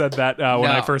couldn't have said that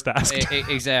when I first asked.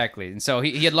 Exactly. And so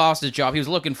he had lost his job. He was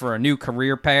looking for a new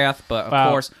career path, but of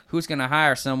course, who's going to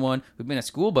hire someone who's been a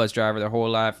school bus driver their whole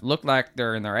life, look like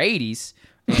they're in their 80s,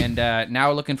 and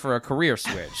now looking for a career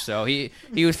switch. So he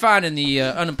was finding the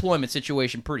unemployment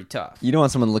situation pretty tough. You don't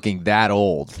want someone looking that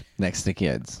old next to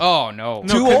kids. Oh, no.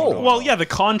 Too old. Well, yeah, the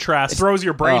contrast throws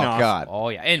your brain off. Oh, God. Oh,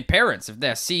 yeah. And parents, if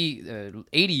they see an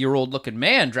 80-year-old looking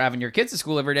man driving your kids to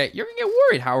school every day, you're going to get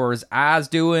worried. How are his eyes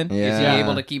doing? Is he Yeah.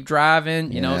 able to keep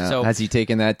driving? You know, so has he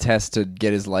taken that test to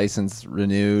get his license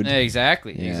renewed?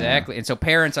 Exactly. Yeah. And so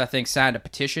parents, I think, signed a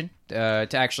petition to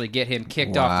actually get him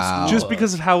kicked off the school Just bus.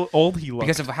 because of how old he looked.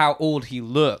 Because of how old he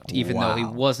looked, even though he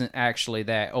wasn't actually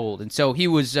that old. And so he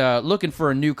was looking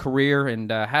for a new career and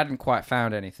hadn't quite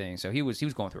found anything. So he was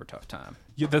going through a tough time.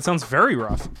 Yeah, that sounds very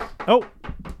rough. Oh,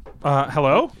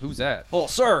 Hello? Who's that? Oh,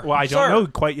 sir. Well, I don't know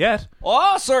quite yet.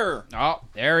 Oh, sir. Oh,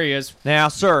 there he is. Now,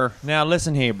 sir. Now,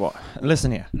 listen here, boy.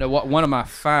 Listen here. No, one of my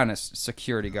finest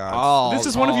security guards. Oh, This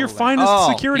is one of your finest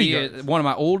security He guards. is one of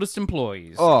my oldest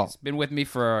employees. Oh. He's been with me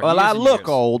for Well, years I and look years.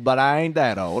 old, but I ain't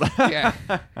that old. Yeah.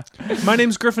 My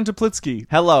name's Griffin Toplitsky,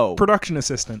 Hello. production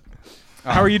assistant.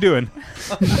 How are you doing?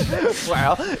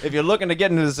 Well, if you're looking to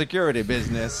get into the security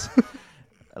business,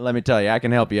 let me tell you, I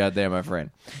can help you out there, my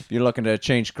friend. If you're looking to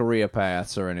change career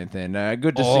paths or anything,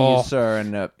 good to see you, sir.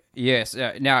 And Yes.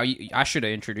 Now I should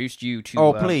have introduced you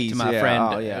to. please, to my yeah. friend,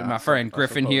 Oh, yeah. my friend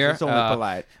Griffin suppose here. it's only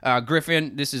polite.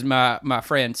 Griffin, this is my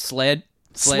friend Sled.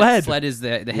 Sled. Sled is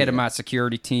the head of my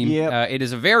security team. Yep. It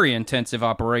is a very intensive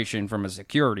operation from a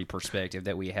security perspective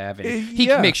that we have, and he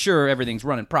yeah. can make sure everything's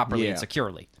running properly Yeah. and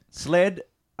securely. Sled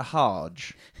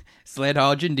Hodge. Sled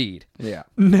Hodge, indeed. Yeah.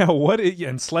 Now,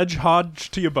 and Sledge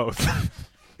Hodge to you both.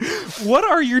 What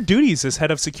are your duties as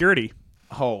head of security?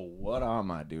 Oh, what are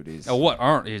my duties? Oh, what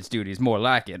aren't his duties? More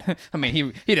like it. I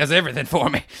mean, he does everything for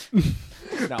me.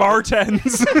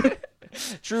 Bartends.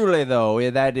 Truly,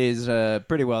 though, that is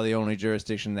pretty well the only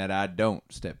jurisdiction that I don't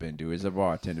step into is a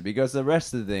bartender, because the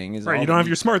rest of the thing is Right, you don't have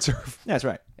your smart serve. That's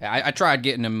right. I tried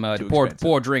getting him to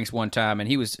pour drinks one time, and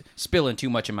he was spilling too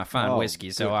much of my fine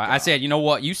whiskey. So I said, you know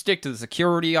what? You stick to the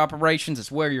security operations.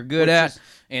 It's where you're good at,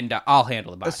 and I'll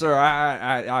handle it by Sir,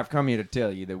 I've come here to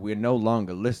tell you that we're no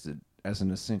longer listed as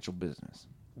an essential business.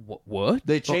 What?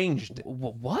 They changed it.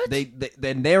 What?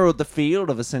 They narrowed the field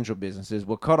of essential businesses.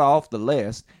 We're cut off the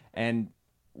list, and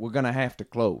we're gonna have to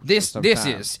close. This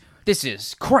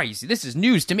is crazy. This is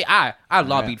news to me. I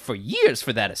lobbied for years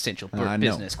for that essential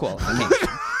business qualification.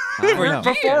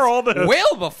 Before all this.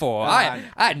 Well before.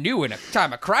 I knew in a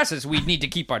time of crisis we'd need to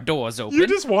keep our doors open. You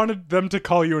just wanted them to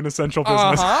call you an essential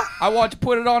business. I wanted to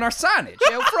put it on our signage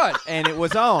out front. And it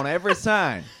was on every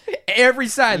sign. Every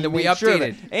sign that we Made sure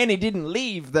updated. and he didn't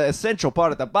leave the essential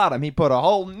part at the bottom. He put a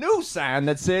whole new sign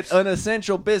that said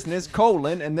 "Unessential Business: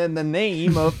 and then the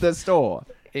name of the store.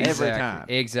 Every time.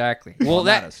 Exactly. Well,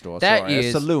 not a store. that sorry, is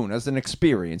a saloon. It's an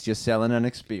experience. You're selling an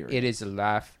experience. it is a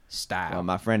lifestyle. Well,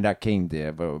 my friend, I came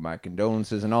there, but my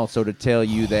condolences, and also to tell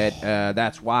you that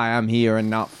that's why I'm here and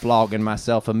not flogging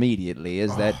myself immediately,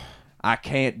 is that I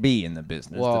can't be in the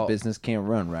business. Well, the business can't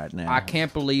run right now. I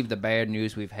can't believe the bad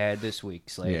news we've had this week,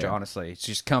 Sledge, Yeah. honestly. It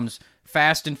just comes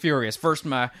fast and furious. First,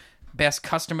 my best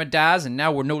customer dies, and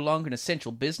now we're no longer an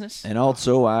essential business. And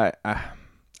also, I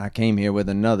came here with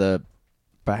another,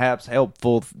 perhaps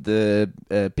helpful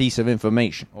piece of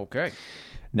information. Okay.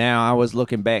 Now, I was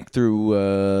looking back through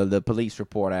the police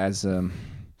report. As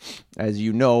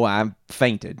you know, I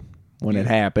fainted when it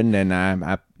happened, and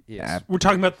We're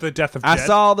talking about the death of I Jed.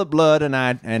 saw the blood, and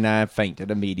I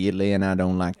fainted immediately, and I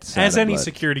don't like the sight As of any blood.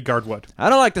 security guard would. I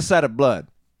don't like the sight of blood.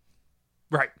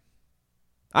 Right.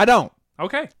 I don't.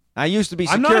 Okay. I used to be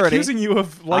I'm security. not accusing you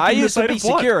of liking I the used to sight be of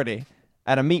blood. security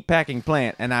at a meatpacking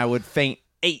plant, and I would faint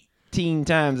 18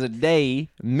 times a day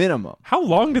minimum. How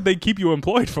long did they keep you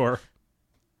employed for?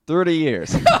 30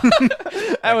 years.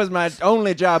 That was my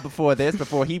only job before this,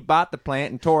 before he bought the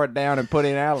plant and tore it down and put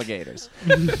in alligators.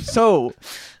 So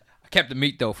I kept the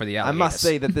meat, though, for the I alligators. must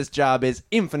say that this job is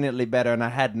infinitely better, and I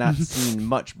had not seen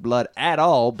much blood at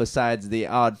all besides the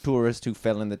odd tourist who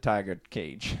fell in the tiger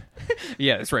cage.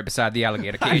 Yeah, that's right beside the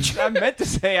alligator cage. I meant to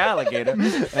say alligator,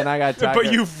 and I got tiger.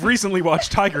 But you've recently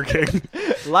watched Tiger King.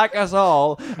 Like us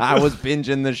all, I was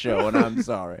binging the show, and I'm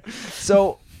sorry.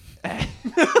 So,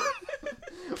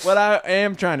 what I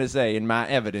am trying to say in my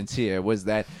evidence here was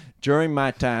that during my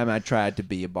time, I tried to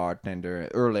be a bartender.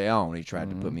 Early on, he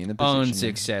tried to put me in the position.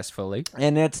 Unsuccessfully.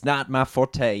 And it's not my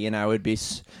forte, and I would be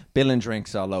spilling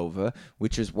drinks all over,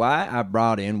 which is why I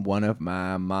brought in one of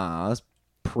my ma's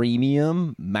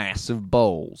premium massive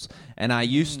bowls. And I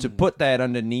used to put that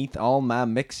underneath all my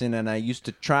mixing, and I used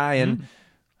to try and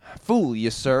fool you,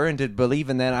 sir, into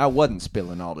believing that I wasn't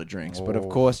spilling all the drinks. But, of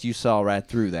course, you saw right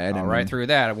through that. All right through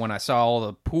that, when I saw all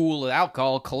the pool of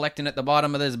alcohol collecting at the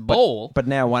bottom of this bowl. But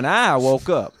now, when I woke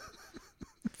up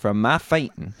from my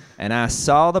fainting, and I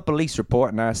saw the police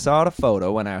report, and I saw the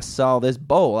photo, and I saw this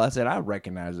bowl, I said, I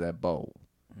recognize that bowl.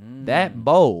 That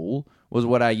bowl was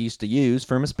what I used to use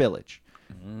for my spillage.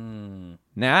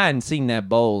 Now, I hadn't seen that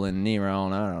bowl in near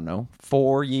on, I don't know,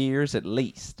 4 years at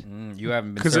least. You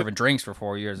haven't been serving drinks for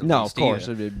 4 years at No, least of course.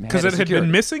 either. Because it had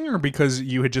been missing or because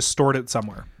you had just stored it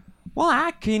somewhere? Well,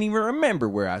 I can't even remember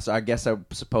where I guess I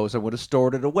suppose I would have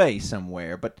stored it away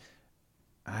somewhere, but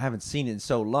I haven't seen it in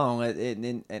so long.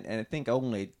 And I think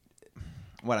only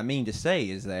what I mean to say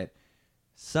is that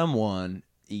someone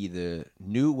either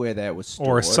knew where that was stored.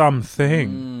 Or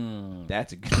something.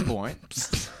 That's a good point.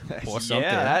 Or something.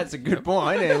 Yeah, that's a good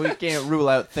point. And we can't rule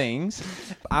out things.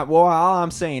 All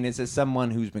I'm saying is it's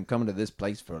someone who's been coming to this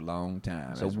place for a long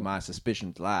time. So my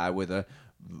suspicions lie with a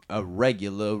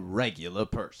regular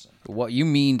person. What you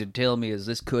mean to tell me is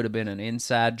this could have been an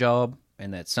inside job,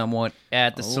 and that someone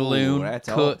at the saloon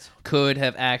could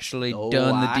have actually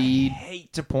done the deed? I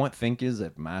hate to point fingers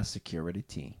at my security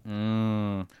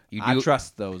team. I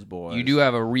trust those boys. You do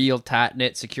have a real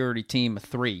tight-knit security team of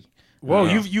 3. Whoa,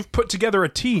 you've put together a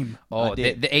team. Oh,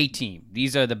 the A-team.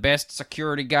 These are the best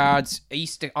security guards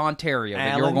east of Ontario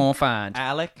that you're going to find.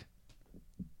 Alec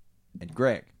and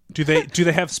Greg. Do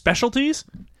they have specialties?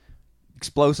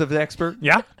 Explosive expert.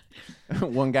 Yeah.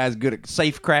 One guy's good at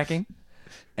safe cracking,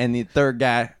 and the third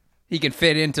guy, he can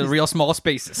fit into real small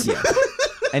spaces. Yeah.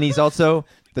 And he's also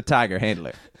the tiger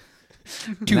handler.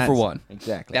 2 for 1.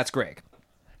 Exactly. That's Greg.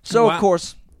 So, of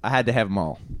course, I had to have them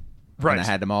all. Right. And I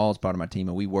had them all as part of my team,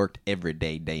 and we worked every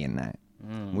day, day and night.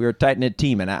 We were a tight-knit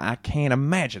team, and I can't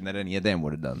imagine that any of them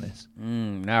would have done this.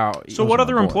 So what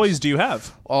other employees do you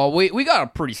have? Oh, we got a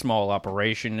pretty small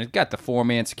operation. We've got the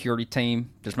 4-man security team.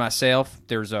 There's myself.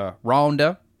 There's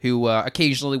Rhonda, who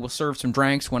occasionally will serve some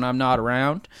drinks when I'm not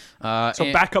around.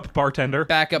 So backup bartender.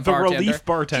 The relief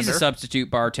bartender. She's a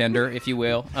substitute bartender, if you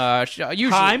will.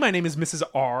 Usually, hi, my name is Mrs.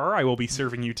 R. I will be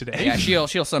serving you today. Yeah,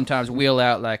 she'll sometimes wheel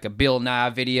out like a Bill Nye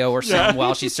video or something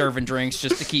while she's serving drinks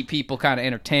just to keep people kind of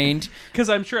entertained. Because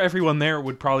I'm sure everyone there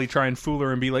would probably try and fool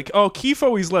her and be like, oh, Keith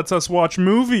always lets us watch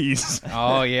movies.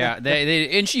 Oh, yeah.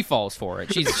 And she falls for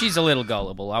it. She's a little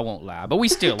gullible, I won't lie. But we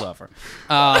still love her.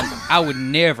 I would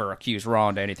never accuse Rhonda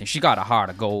of anything. She got a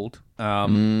heart of gold.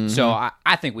 So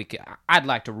I think we could. I'd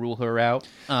like to rule her out.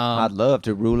 I'd love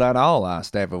to rule out all our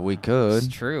staff if we could.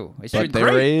 It's true. But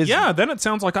there is. Yeah, then it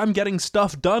sounds like I'm getting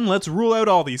stuff done. Let's rule out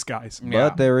all these guys.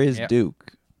 But there is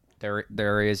Duke.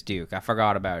 There is Duke. I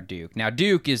forgot about Duke. Now,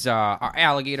 Duke is our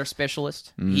alligator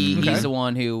specialist. He's the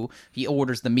one who he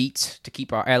orders the meats to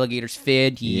keep our alligators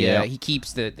fed. He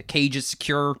keeps the cages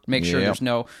secure, make sure there's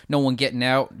no one getting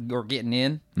out or getting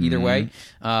in. Either way,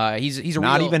 he's a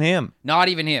not even him. Not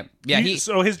even him. Yeah.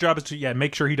 So his job is to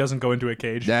make sure he doesn't go into a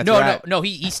cage. That's right. No.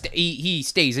 He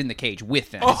stays in the cage with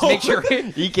them. To make sure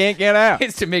he can't get out.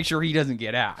 It's to make sure he doesn't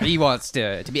get out. He wants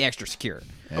to be extra secure.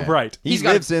 Yeah. Right. He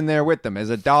lives in there with them as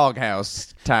a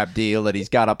doghouse type deal that he's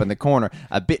got up in the corner,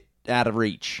 a bit out of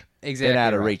reach. Exactly. Bit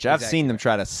out of reach. I've seen them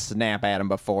try to snap at him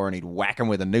before, and he'd whack him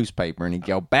with a newspaper, and he'd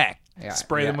go back.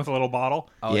 Spray them with a little bottle.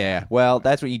 Oh, yeah. Well,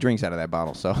 that's what he drinks out of that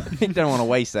bottle, so he don't want to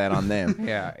waste that on them.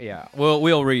 Yeah.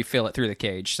 We'll refill it through the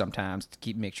cage sometimes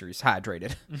to make sure he's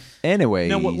hydrated. Anyways.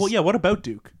 Now, what about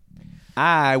Duke?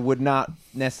 I would not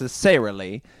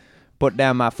necessarily put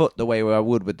down my foot the way I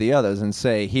would with the others and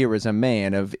say, here is a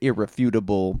man of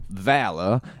irrefutable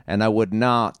valor, and I would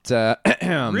not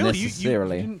really?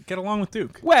 necessarily... You didn't get along with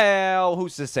Duke? Well,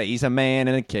 who's to say? He's a man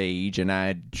in a cage, and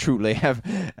I truly have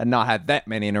not had that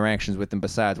many interactions with him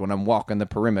besides when I'm walking the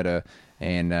perimeter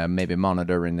and maybe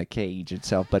monitoring the cage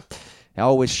itself, but it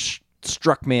always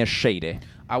struck me as shady.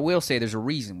 I will say there's a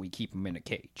reason we keep him in a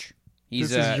cage.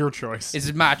 This is your choice. This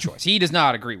is my choice. He does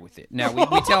not agree with it. Now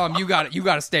we tell him you got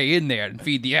to stay in there and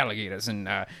feed the alligators, and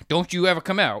don't you ever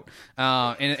come out.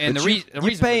 And the reason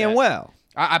you pay him well.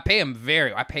 I pay him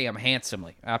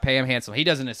handsomely. He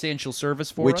does an essential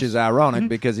service for us. Which is ironic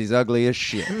because he's ugly as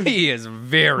shit. He is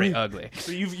very ugly.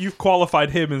 So you've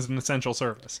qualified him as an essential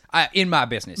service. In my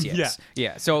business, yes.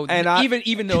 Yeah. So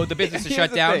even though the business is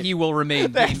shut down, he will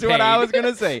remain That's being paid. what I was going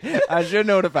to say. I should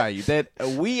notify you that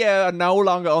we are no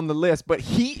longer on the list, but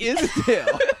he is still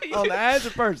as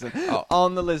a person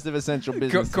on the list of essential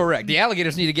business. Correct. The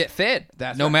alligators need to get fed,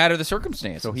 no matter the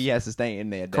circumstances. So he has to stay in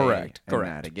there day Correct. and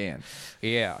night again.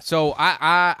 Yeah, so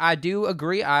I do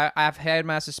agree. I've had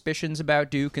my suspicions about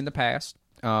Duke in the past.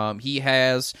 He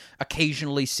has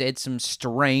occasionally said some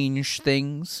strange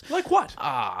things. Like what?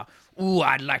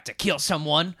 I'd like to kill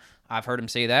someone. I've heard him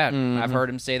say that. I've heard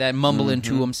him say that, mumbling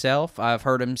to himself. I've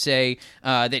heard him say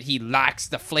that he likes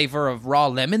the flavor of raw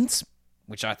lemons,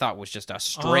 which I thought was just a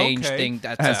strange thing.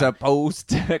 As opposed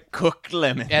to cooked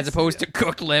lemons. As opposed to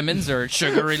cooked lemons or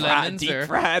sugary lemons.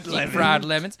 Deep-fried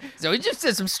lemons. So he just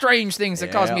said some strange things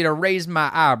that caused me to raise my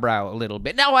eyebrow a little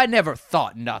bit. Now, I never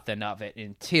thought nothing of it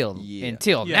until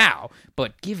now.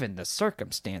 But given the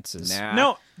circumstances...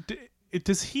 Now,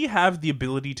 does he have the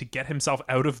ability to get himself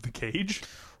out of the cage?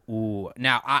 Ooh,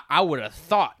 now, I would have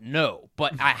thought no.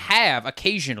 But I have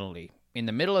occasionally... in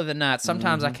the middle of the night,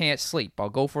 sometimes I can't sleep. I'll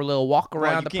go for a little walk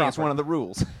around the property. It's one of the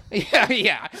rules.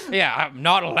 Yeah. I'm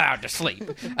not allowed to sleep.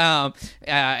 And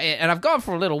I've gone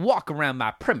for a little walk around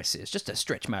my premises just to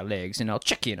stretch my legs, and I'll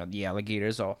check in on the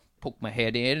alligators. I'll poke my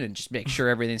head in and just make sure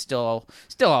everything's still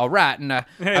all right. And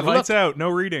hey, lights out, no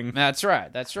reading. That's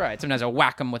right. Sometimes I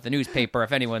whack them with the newspaper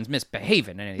if anyone's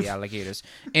misbehaving, any of the alligators.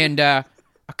 And a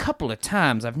couple of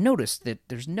times I've noticed that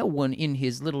there's no one in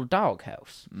his little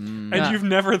doghouse. And you've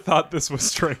never thought this was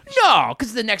strange? No,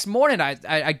 because the next morning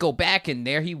I go back and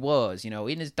there he was,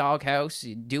 in his doghouse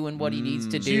doing what he needs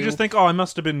to do. So you just think, I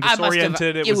must have been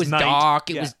disoriented. It was night.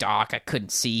 Dark. It was dark. I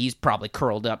couldn't see. He's probably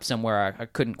curled up somewhere I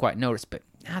couldn't quite notice. But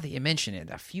now that you mention it,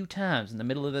 a few times in the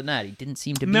middle of the night, he didn't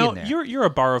seem to be in there. You're a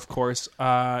bar, of course.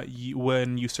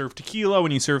 When you serve tequila,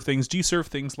 when you serve things, do you serve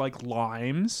things like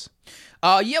limes?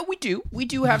 Yeah, we do. We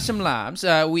do have some limes.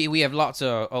 We have lots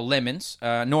of lemons.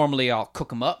 Normally, I'll cook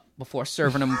them up before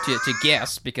serving them to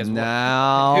guests because Wait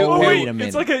a minute.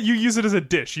 It's like you use it as a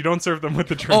dish. You don't serve them with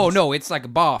the drinks. Oh no, it's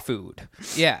like bar food.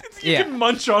 Yeah, you can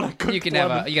munch on a cooked You can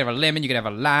lemon. have a lemon. You can have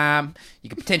a lime. You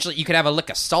could have a lick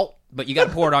of salt, but you got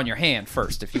to pour it on your hand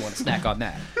first if you want to snack on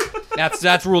that.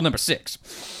 That's rule number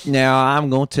 6. Now, I'm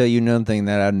going to tell you another thing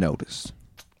that I noticed.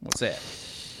 What's that?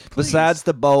 Besides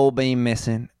the bowl being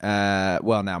missing, missing,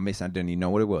 I didn't even know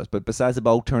what it was, but besides the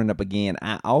bowl turning up again,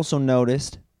 I also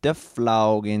noticed the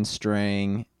flogging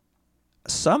string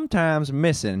sometimes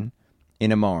missing in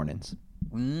the mornings.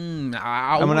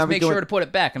 I always make sure to put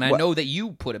it back, and I know that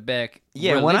you put it back.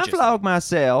 Yeah, when I flog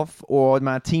myself or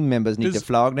my team members need to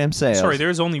flog themselves. Sorry,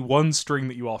 there's only one string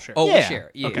that you all share. Oh, yeah. we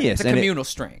share. Yeah, Okay. it's a communal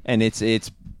string. And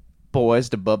it's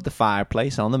poised above the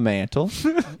fireplace on the mantle.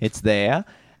 It's there.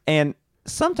 And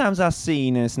sometimes I see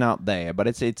and it's not there, but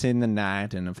it's in the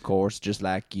night, and of course, just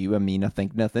like you, I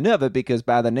think nothing of it because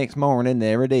by the next morning,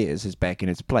 there it is. It's back in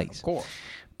its place. Of course.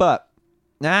 But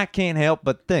I can't help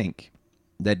but think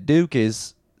that Duke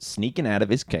is sneaking out of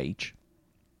his cage.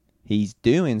 He's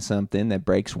doing something that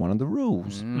breaks one of the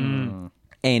rules. And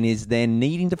is then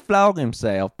needing to flog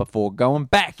himself before going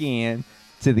back in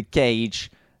to the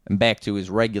cage and back to his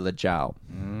regular job.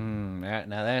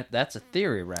 Now that's a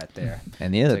theory right there.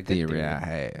 And the other theory I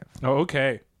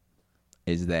have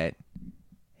is that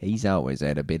he's always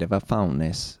had a bit of a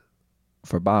fondness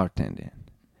for bartending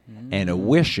and a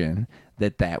wishing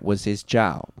that was his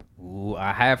job. Ooh,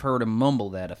 I have heard him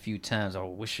mumble that a few times. I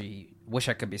wish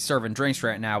I could be serving drinks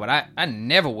right now, but I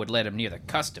never would let him near the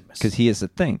customers. Because here's the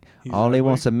thing. All he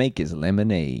wants to make is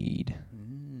lemonade.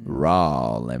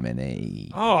 Raw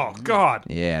lemonade. Oh, God.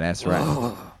 Yeah, that's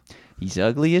right. He's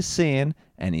ugly as sin,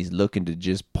 and he's looking to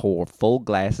just pour full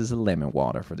glasses of lemon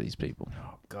water for these people.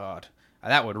 Oh, God.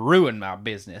 That would ruin my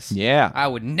business. Yeah. I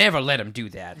would never let him do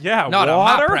that. Yeah, not water?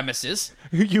 on my premises.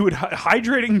 You would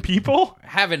hydrating people?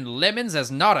 Having lemons as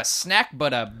not a snack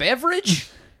but a beverage?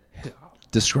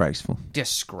 Disgraceful.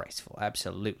 Disgraceful.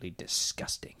 Absolutely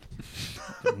disgusting.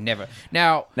 Never.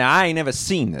 Now, I ain't never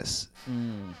seen this,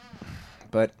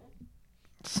 but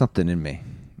something in me.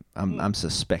 I'm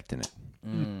suspecting it.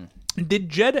 Did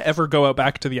Jed ever go out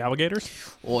back to the alligators?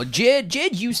 Well, Jed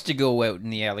used to go out in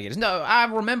the alligators. No, I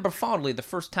remember fondly the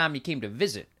first time he came to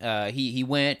visit. He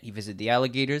visited the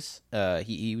alligators.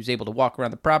 He was able to walk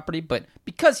around the property, but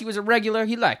because he was a regular,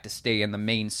 he liked to stay in the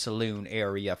main saloon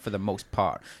area for the most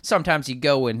part. Sometimes he'd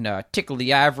go and tickle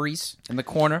the ivories in the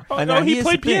corner. Oh, no, he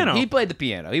played piano. He played the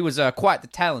piano. He was quite the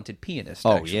talented pianist.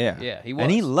 Oh, actually. yeah. Yeah, he was.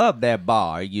 And he loved that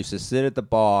bar. He used to sit at the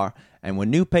bar, and when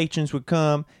new patrons would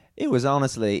come, it was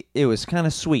kind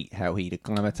of sweet how he'd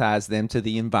acclimatize them to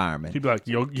the environment. He'd be like,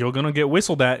 you're going to get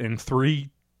whistled at in 3,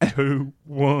 2,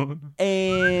 1.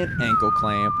 And ankle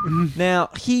clamp. Now,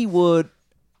 he would,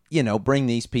 bring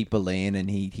these people in, and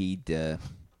he'd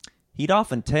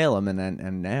often tell them,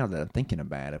 and now that I'm thinking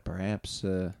about it, perhaps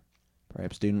Duke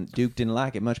didn't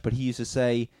like it much, but he used to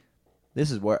say, this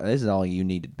is all you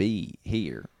need to be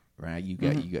here, right? You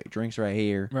got drinks right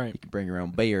here. Right. You can bring your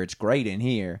own beer. It's great in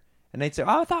here. And they'd say,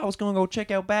 I thought I was going to go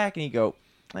check out back. And he'd go,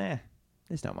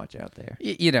 there's not much out there.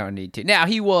 You don't need to. Now,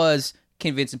 he was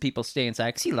convincing people to stay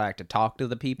inside because he liked to talk to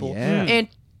the people. Yeah. And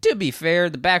to be fair,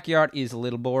 the backyard is a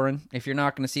little boring if you're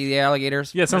not going to see the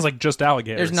alligators. Yeah, it sounds like just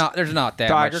alligators. There's not that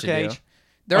Tiger much cage. to do.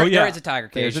 There is a tiger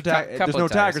cage. There's no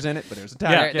tigers in it, but there's a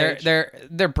tiger cage.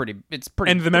 They're pretty. It's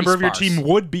pretty. And the member of your sparse. team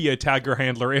would be a tiger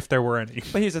handler if there were any.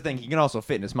 But here's the thing: he can also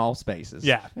fit into small spaces.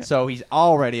 Yeah. So he's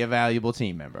already a valuable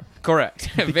team member. Correct.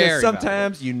 Because Very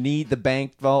sometimes you need the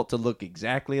bank vault to look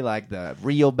exactly like the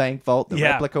real bank vault, the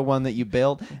replica one that you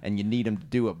built, and you need him to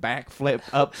do a backflip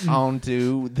up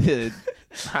onto the,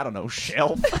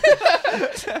 shelf.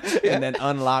 and then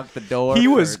unlock the door. He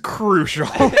was crucial.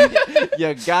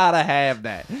 You gotta have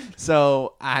that.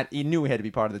 So he knew he had to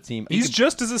be part of the team. He's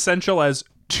just as essential as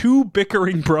two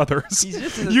bickering brothers.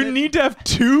 You need to have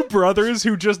two brothers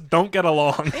who just don't get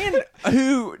along. And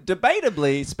who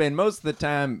debatably spend most of the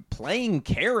time playing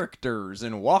characters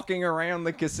and walking around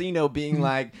the casino being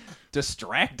like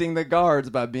distracting the guards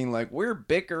by being like, we're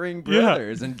bickering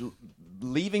brothers, and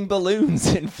leaving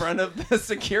balloons in front of the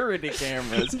security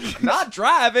cameras, not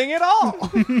driving at all.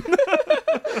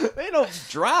 They don't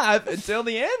drive until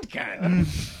the end, kind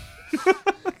of.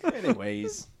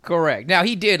 Anyways. Correct. Now,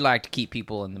 he did like to keep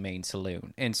people in the main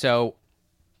saloon. And so,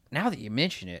 now that you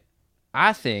mention it,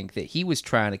 I think that he was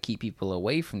trying to keep people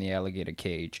away from the alligator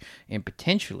cage, and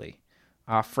potentially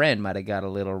our friend might have got a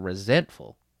little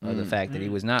resentful of the fact that he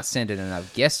was not sending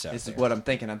enough guests out This there. is what I'm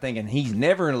thinking. I'm thinking he's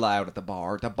never allowed at the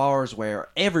bar. The bar's where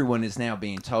everyone is now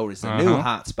being told it's a new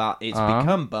hot spot. It's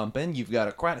become bumping. You've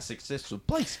got quite a successful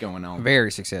place going on.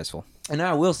 Very successful. And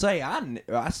I will say,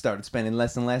 I started spending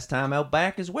less and less time out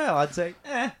back as well. I'd say,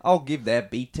 I'll give that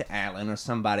beat to Alan or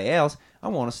somebody else. I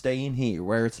want to stay in here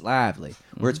where it's lively,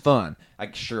 where it's fun.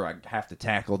 I have to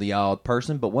tackle the odd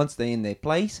person, but once they're in their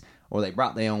place or they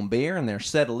brought their own beer and they're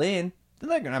settled in, then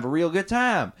they're going to have a real good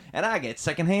time. And I get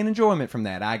secondhand enjoyment from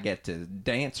that. I get to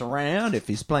dance around. If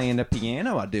he's playing the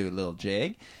piano, I do a little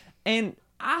jig. And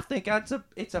I think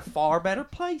it's a far better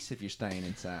place if you're staying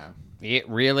inside. It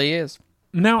really is.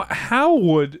 Now, how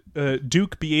would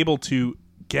Duke be able to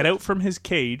get out from his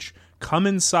cage, come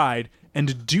inside,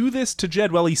 and do this to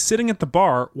Jed while he's sitting at the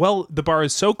bar? Well, the bar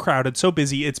is so crowded, so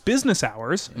busy, it's business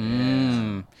hours.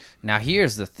 Now,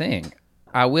 here's the thing.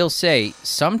 I will say,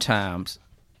 sometimes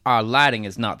our lighting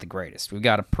is not the greatest. We've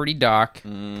got a pretty dark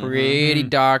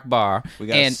bar. We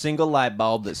got a single light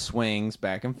bulb that swings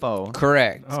back and forth.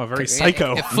 Correct. Oh, very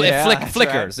psycho. It Right.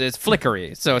 flickers. It's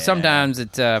flickery. So sometimes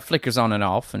it flickers on and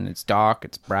off, and it's dark,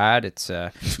 it's bright, it's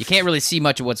you can't really see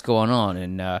much of what's going on.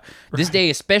 And this day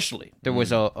especially, there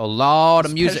was a lot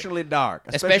of music. Especially dark.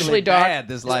 Especially dark. Bad,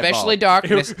 this light Especially bulb.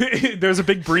 dark. There's a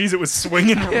big breeze. It was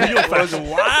swinging real It was fast.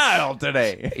 wild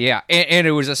today. Yeah, and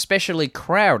it was especially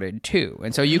crowded, too.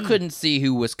 And so you couldn't see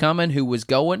who was coming, who was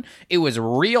going. It was a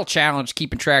real challenge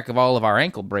keeping track of all of our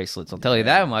ankle bracelets, I'll tell you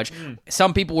that much.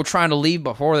 Some people were trying to leave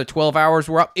before the 12 hours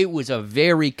were up. It was a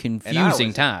very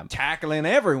confusing time. Tackling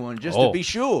everyone just to be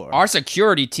sure. Our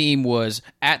security team was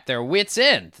at their wits'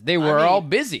 end. They were all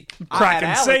busy.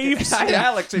 Cracking safes. I had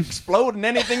Alex exploding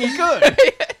anything he could.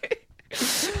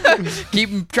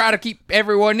 Try to keep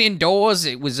everyone indoors.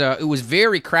 It was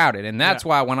very crowded, and that's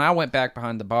why when I went back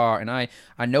behind the bar and I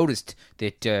noticed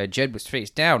that Jed was face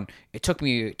down, it took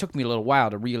me a little while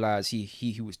to realize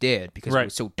he was dead because it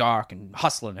was so dark and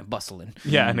hustling and bustling.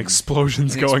 Yeah, and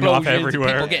explosions going off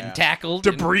everywhere. People getting tackled.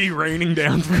 Debris raining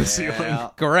down from the ceiling.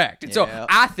 Correct. And so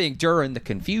I think during the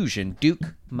confusion, Duke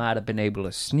might have been able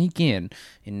to sneak in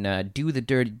and do the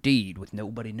dirty deed with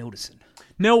nobody noticing.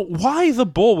 Now, why the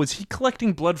bull? Was he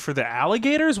collecting blood for the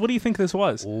alligators? What do you think this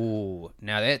was? Oh,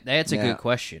 now that's a good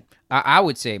question. I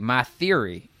would say my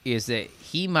theory is that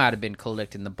he might have been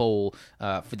collecting the bowl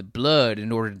for the blood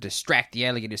in order to distract the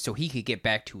alligators so he could get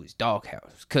back to his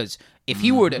doghouse. Because if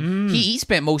he were to, he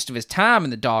spent most of his time in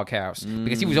the doghouse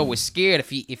because he was always scared if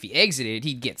he exited,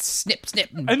 he'd get snip,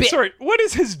 and I'm bit. sorry, what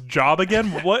is his job again?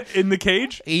 What, in the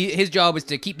cage? His job is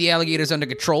to keep the alligators under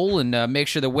control and make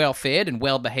sure they're well fed and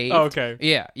well behaved. Oh, okay.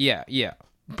 Yeah.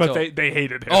 But So- they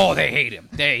hated him. Oh, they hate him.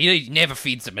 He never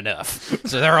feeds them enough,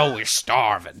 so they're always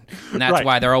starving, and that's Right.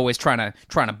 why they're always trying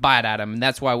to bite at him, and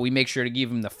that's why we make sure to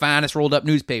give him the finest rolled up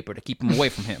newspaper to keep him away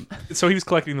from him. So he was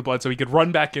collecting the blood so he could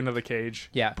run back into the cage.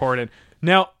 Yeah. Pour it in.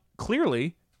 Now,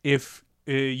 clearly, if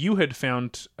you had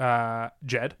found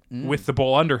Jed with the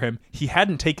bowl under him, he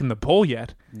hadn't taken the bowl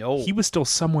yet. No. He was still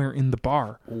somewhere in the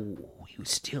bar. Oh, he was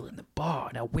still in the bar.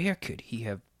 Now, where could he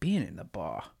have been in the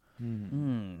bar?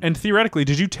 And theoretically,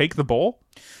 did you take the bowl?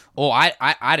 Oh,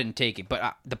 I didn't take it,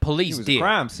 but the police It was did. a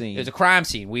crime scene. It was a crime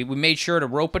scene. We made sure to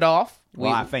rope it off.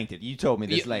 Well, I fainted. You told me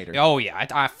this later. Oh yeah,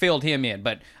 I filled him in,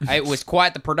 but it was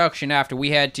quite the production. After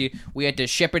we had to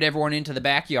shepherd everyone into the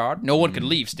backyard. No one could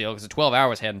leave still because the 12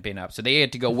 hours hadn't been up, so they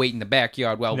had to go wait in the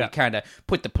backyard while we kind of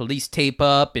put the police tape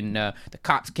up, and the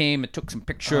cops came and took some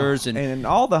pictures. And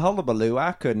all the hullabaloo,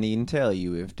 I couldn't even tell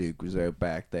you if Duke was out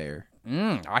back there.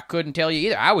 I couldn't tell you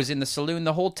either. I was in the saloon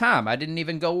the whole time. I didn't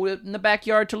even go in the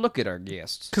backyard to look at our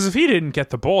guests. Because if he didn't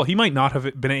get the bowl, he might not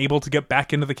have been able to get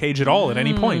back into the cage at all at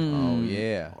any point. Oh,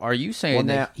 yeah. Are you saying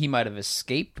Well, that he might have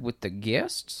escaped with the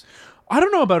guests? I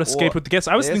don't know about escape with the guests.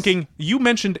 I was thinking, you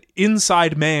mentioned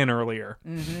Inside Man earlier.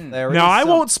 Now, I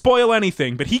won't spoil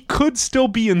anything, but he could still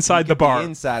be inside the bar.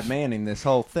 Inside manning this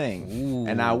whole thing. Ooh.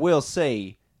 And I will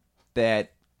say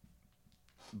that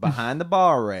behind the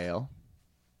bar rail,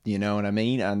 you know what I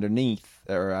mean? Underneath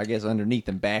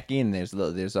and back in, there's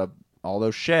all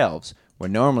those shelves where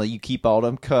normally you keep all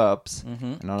them cups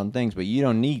and all them things, but you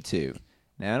don't need to.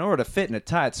 Now, in order to fit in a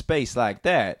tight space like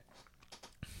that,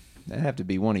 that'd have to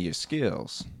be one of your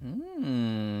skills.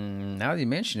 Now that you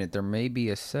mention it, there may be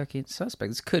a second suspect.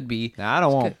 This could be... Now, I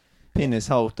don't want to pin this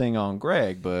whole thing on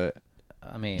Greg, but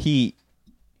I mean, he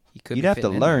could you'd have to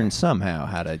learn somehow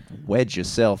how to wedge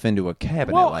yourself into a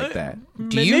cabinet like that.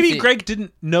 Maybe Greg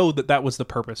didn't know that was the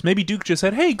purpose. Maybe Duke just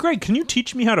said, hey, Greg, can you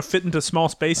teach me how to fit into small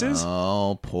spaces?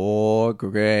 Oh, poor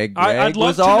Greg. I'd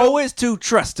love was to always too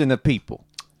trusting of people.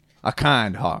 A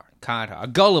kind heart. A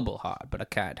gullible heart, but a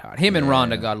kind heart. Him and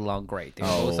Rhonda got along great. They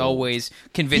was always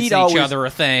convincing each other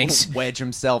of things. Wedge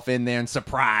himself in there and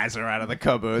surprise her out of the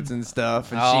cupboards and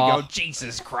stuff. And she'd go,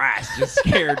 Jesus Christ, just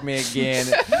scared me again.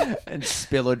 And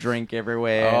spill a drink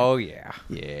everywhere. Oh, yeah.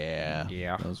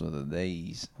 Yeah. Those were the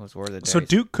days. So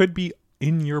Duke could be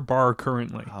in your bar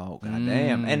currently. Oh,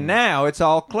 goddamn. And now it's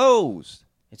all closed.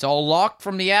 It's all locked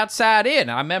from the outside in.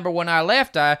 I remember when I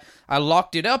left, I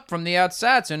locked it up from the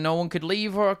outside so no one could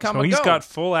leave or come or go. So he's got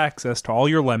full access to all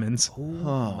your lemons. Oh,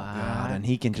 God. And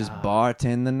he can just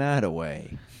bartend the night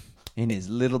away in his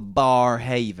little bar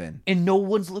haven. And no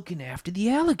one's looking after the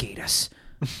alligators.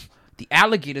 The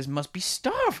alligators must be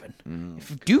starving.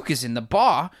 If Duke is in the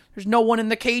bar, there's no one in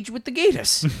the cage with the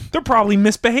gators. They're probably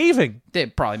misbehaving. They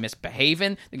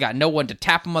got no one to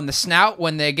tap them on the snout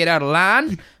when they get out of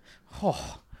line.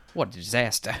 Oh, what a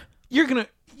disaster. You're gonna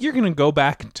go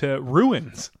back to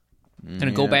ruins.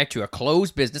 Gonna go back to a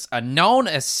closed business, a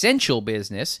non-essential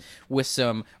business with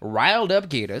some riled up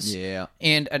gators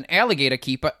and an alligator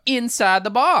keeper inside the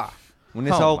bar. When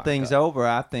this whole thing's over,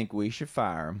 I think we should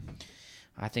fire him.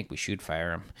 I think we should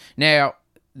fire him. Now,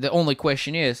 the only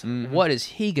question is, what is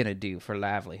he going to do for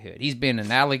livelihood? He's been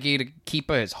an alligator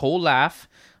keeper his whole life.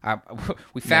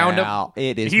 We found him.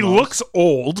 He looks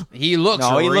old. He looks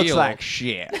he real. looks like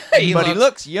shit. But he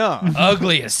looks young.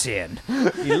 Ugly as sin.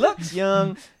 He looks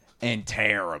young and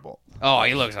terrible. Oh,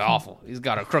 he looks awful. He's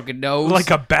got a crooked nose.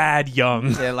 Like a bad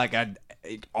young. Yeah, like an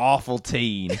awful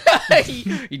teen.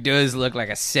 He does look like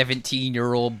a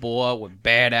 17-year-old boy with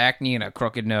bad acne and a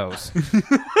crooked nose.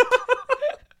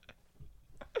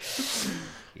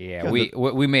 Yeah,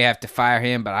 we may have to fire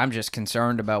him, but I'm just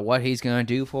concerned about what he's going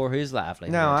to do for his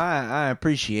livelihood. No, I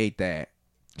appreciate that.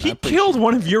 He killed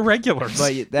one of your regulars.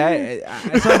 But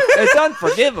it's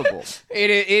unforgivable.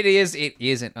 It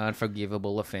is an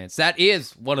unforgivable offense. That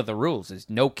is one of the rules, is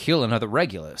no killing other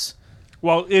regulars.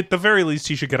 Well, at the very least,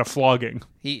 he should get a flogging.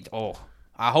 I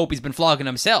hope he's been flogging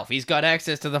himself. He's got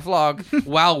access to the flog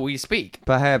while we speak.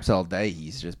 Perhaps all day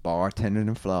he's just bartending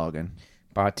and flogging.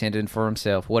 Bartending for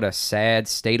himself. What a sad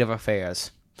state of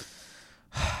affairs.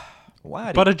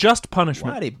 But a just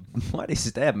punishment. Why'd he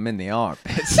stab him in the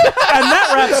armpits? And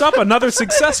that wraps up another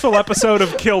successful episode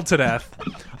of Killed to Death.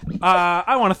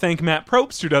 I want to thank Matt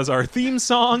Probst, who does our theme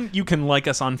song. You can like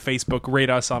us on Facebook, rate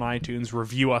us on iTunes,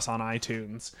 review us on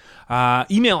iTunes.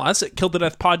 Email us at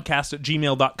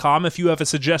killedtodeathpodcast@gmail.com if you have a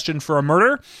suggestion for a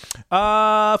murder.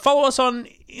 Follow us on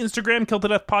Instagram, Killed to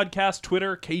Death Podcast,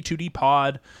 Twitter, K2D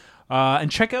Pod. And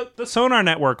check out the Sonar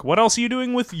Network. What else are you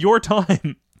doing with your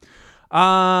time?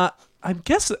 I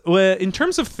guess in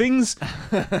terms of things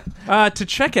to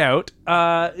check out,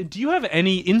 do you have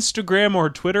any Instagram or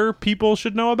Twitter people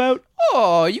should know about?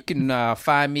 Oh, you can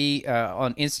find me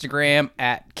on Instagram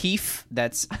at Keef.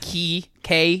 That's K-Q-E-I-F.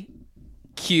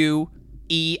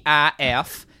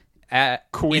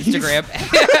 At Queef? Instagram.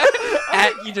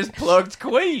 You just plugged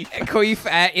Queef. Queef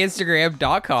at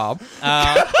Instagram.com.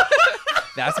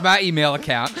 That's my email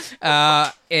account.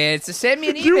 It's to send me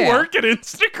an email. You work at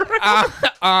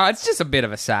Instagram? It's just a bit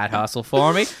of a side hustle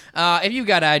for me. If you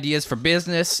got ideas for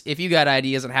business, if you got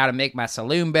ideas on how to make my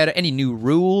saloon better, any new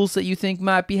rules that you think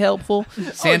might be helpful,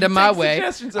 send them my way.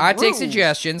 I take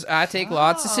suggestions. I take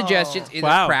lots of suggestions. It's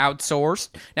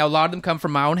crowdsourced. Now, a lot of them come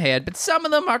from my own head, but some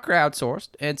of them are crowdsourced.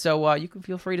 And so you can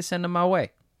feel free to send them my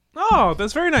way. Oh,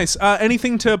 that's very nice.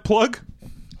 Anything to plug?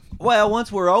 Well,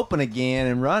 once we're open again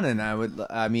and running,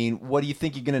 what do you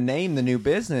think you're going to name the new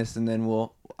business? And then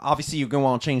obviously you're going to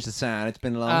want to change the sign. It's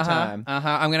been a long time.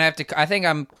 I'm going to have to, I think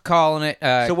I'm calling it.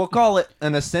 So we'll call it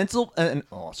an essential, an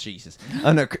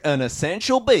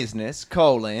essential business, :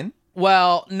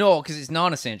 Well, no, because it's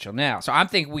non-essential now. So I'm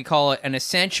thinking we call it an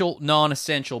essential,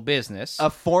 non-essential business.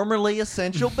 A formerly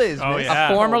essential business. Oh,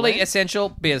 yeah. A formerly essential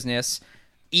business.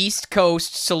 East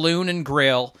Coast Saloon and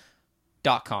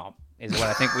Grill.com is what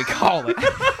I think we call it.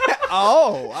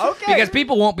 Oh, okay. Because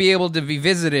people won't be able to be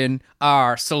visiting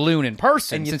our saloon in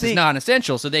person since it's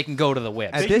non-essential, so they can go to the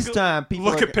website. At this time, people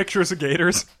look at pictures of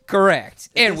gators. Correct.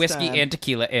 And whiskey and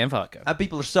tequila and vodka.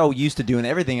 People are so used to doing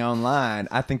everything online,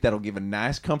 I think that'll give a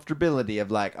nice comfortability of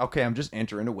like, okay, I'm just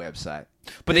entering a website.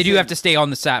 But they do have to stay on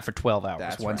the site for 12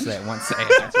 hours once they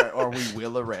That's right, or we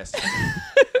will arrest them.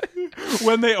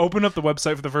 When they open up the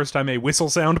website for the first time, a whistle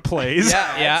sound plays.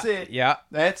 That's it. Yeah,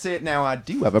 that's it. Now, I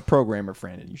do have a programmer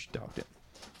friend, and you should talk to him.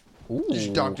 Ooh. You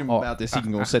should talk to him about this. He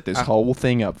can go set this whole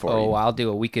thing up for you. Oh, I'll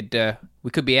do it. We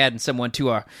could be adding someone to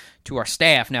our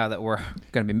staff now that we're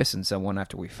going to be missing someone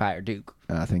after we fire Duke.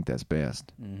 I think that's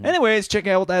best. Mm-hmm. Anyways, check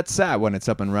out that site when it's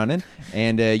up and running.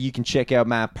 And you can check out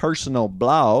my personal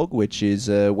blog, which is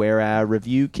where I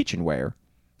review kitchenware.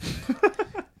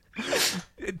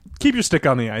 Keep your stick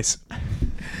on the ice.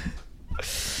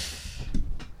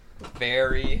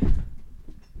 Very,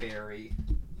 very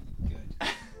good.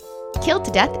 Killed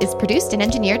to Death is produced and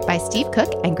engineered by Steve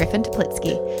Cook and Griffin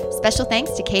Toplitsky. Special thanks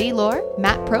to Katie Lohr,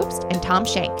 Matt Probst, and Tom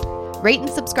Shank. Rate and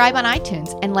subscribe on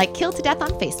iTunes and like Killed to Death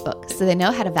on Facebook so they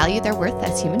know how to value their worth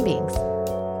as human beings.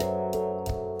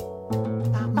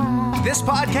 This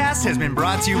podcast has been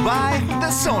brought to you by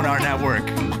the Sonar Network.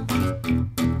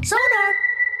 Sonar!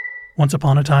 Once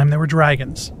upon a time, there were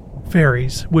dragons,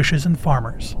 fairies, wishes, and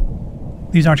farmers.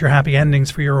 These aren't your happy endings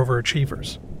for your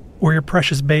overachievers, or your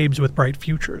precious babes with bright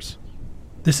futures.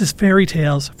 This is Fairy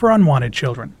Tales for Unwanted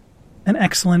Children, an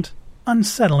excellent,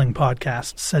 unsettling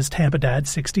podcast, says Tampa Dad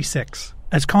 66.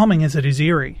 As calming as it is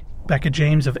eerie, Becca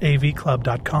James of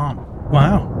avclub.com.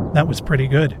 Wow, that was pretty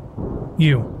good.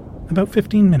 You, about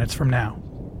 15 minutes from now.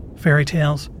 Fairy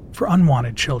Tales for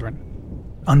Unwanted Children.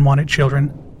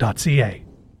 unwantedchildren.ca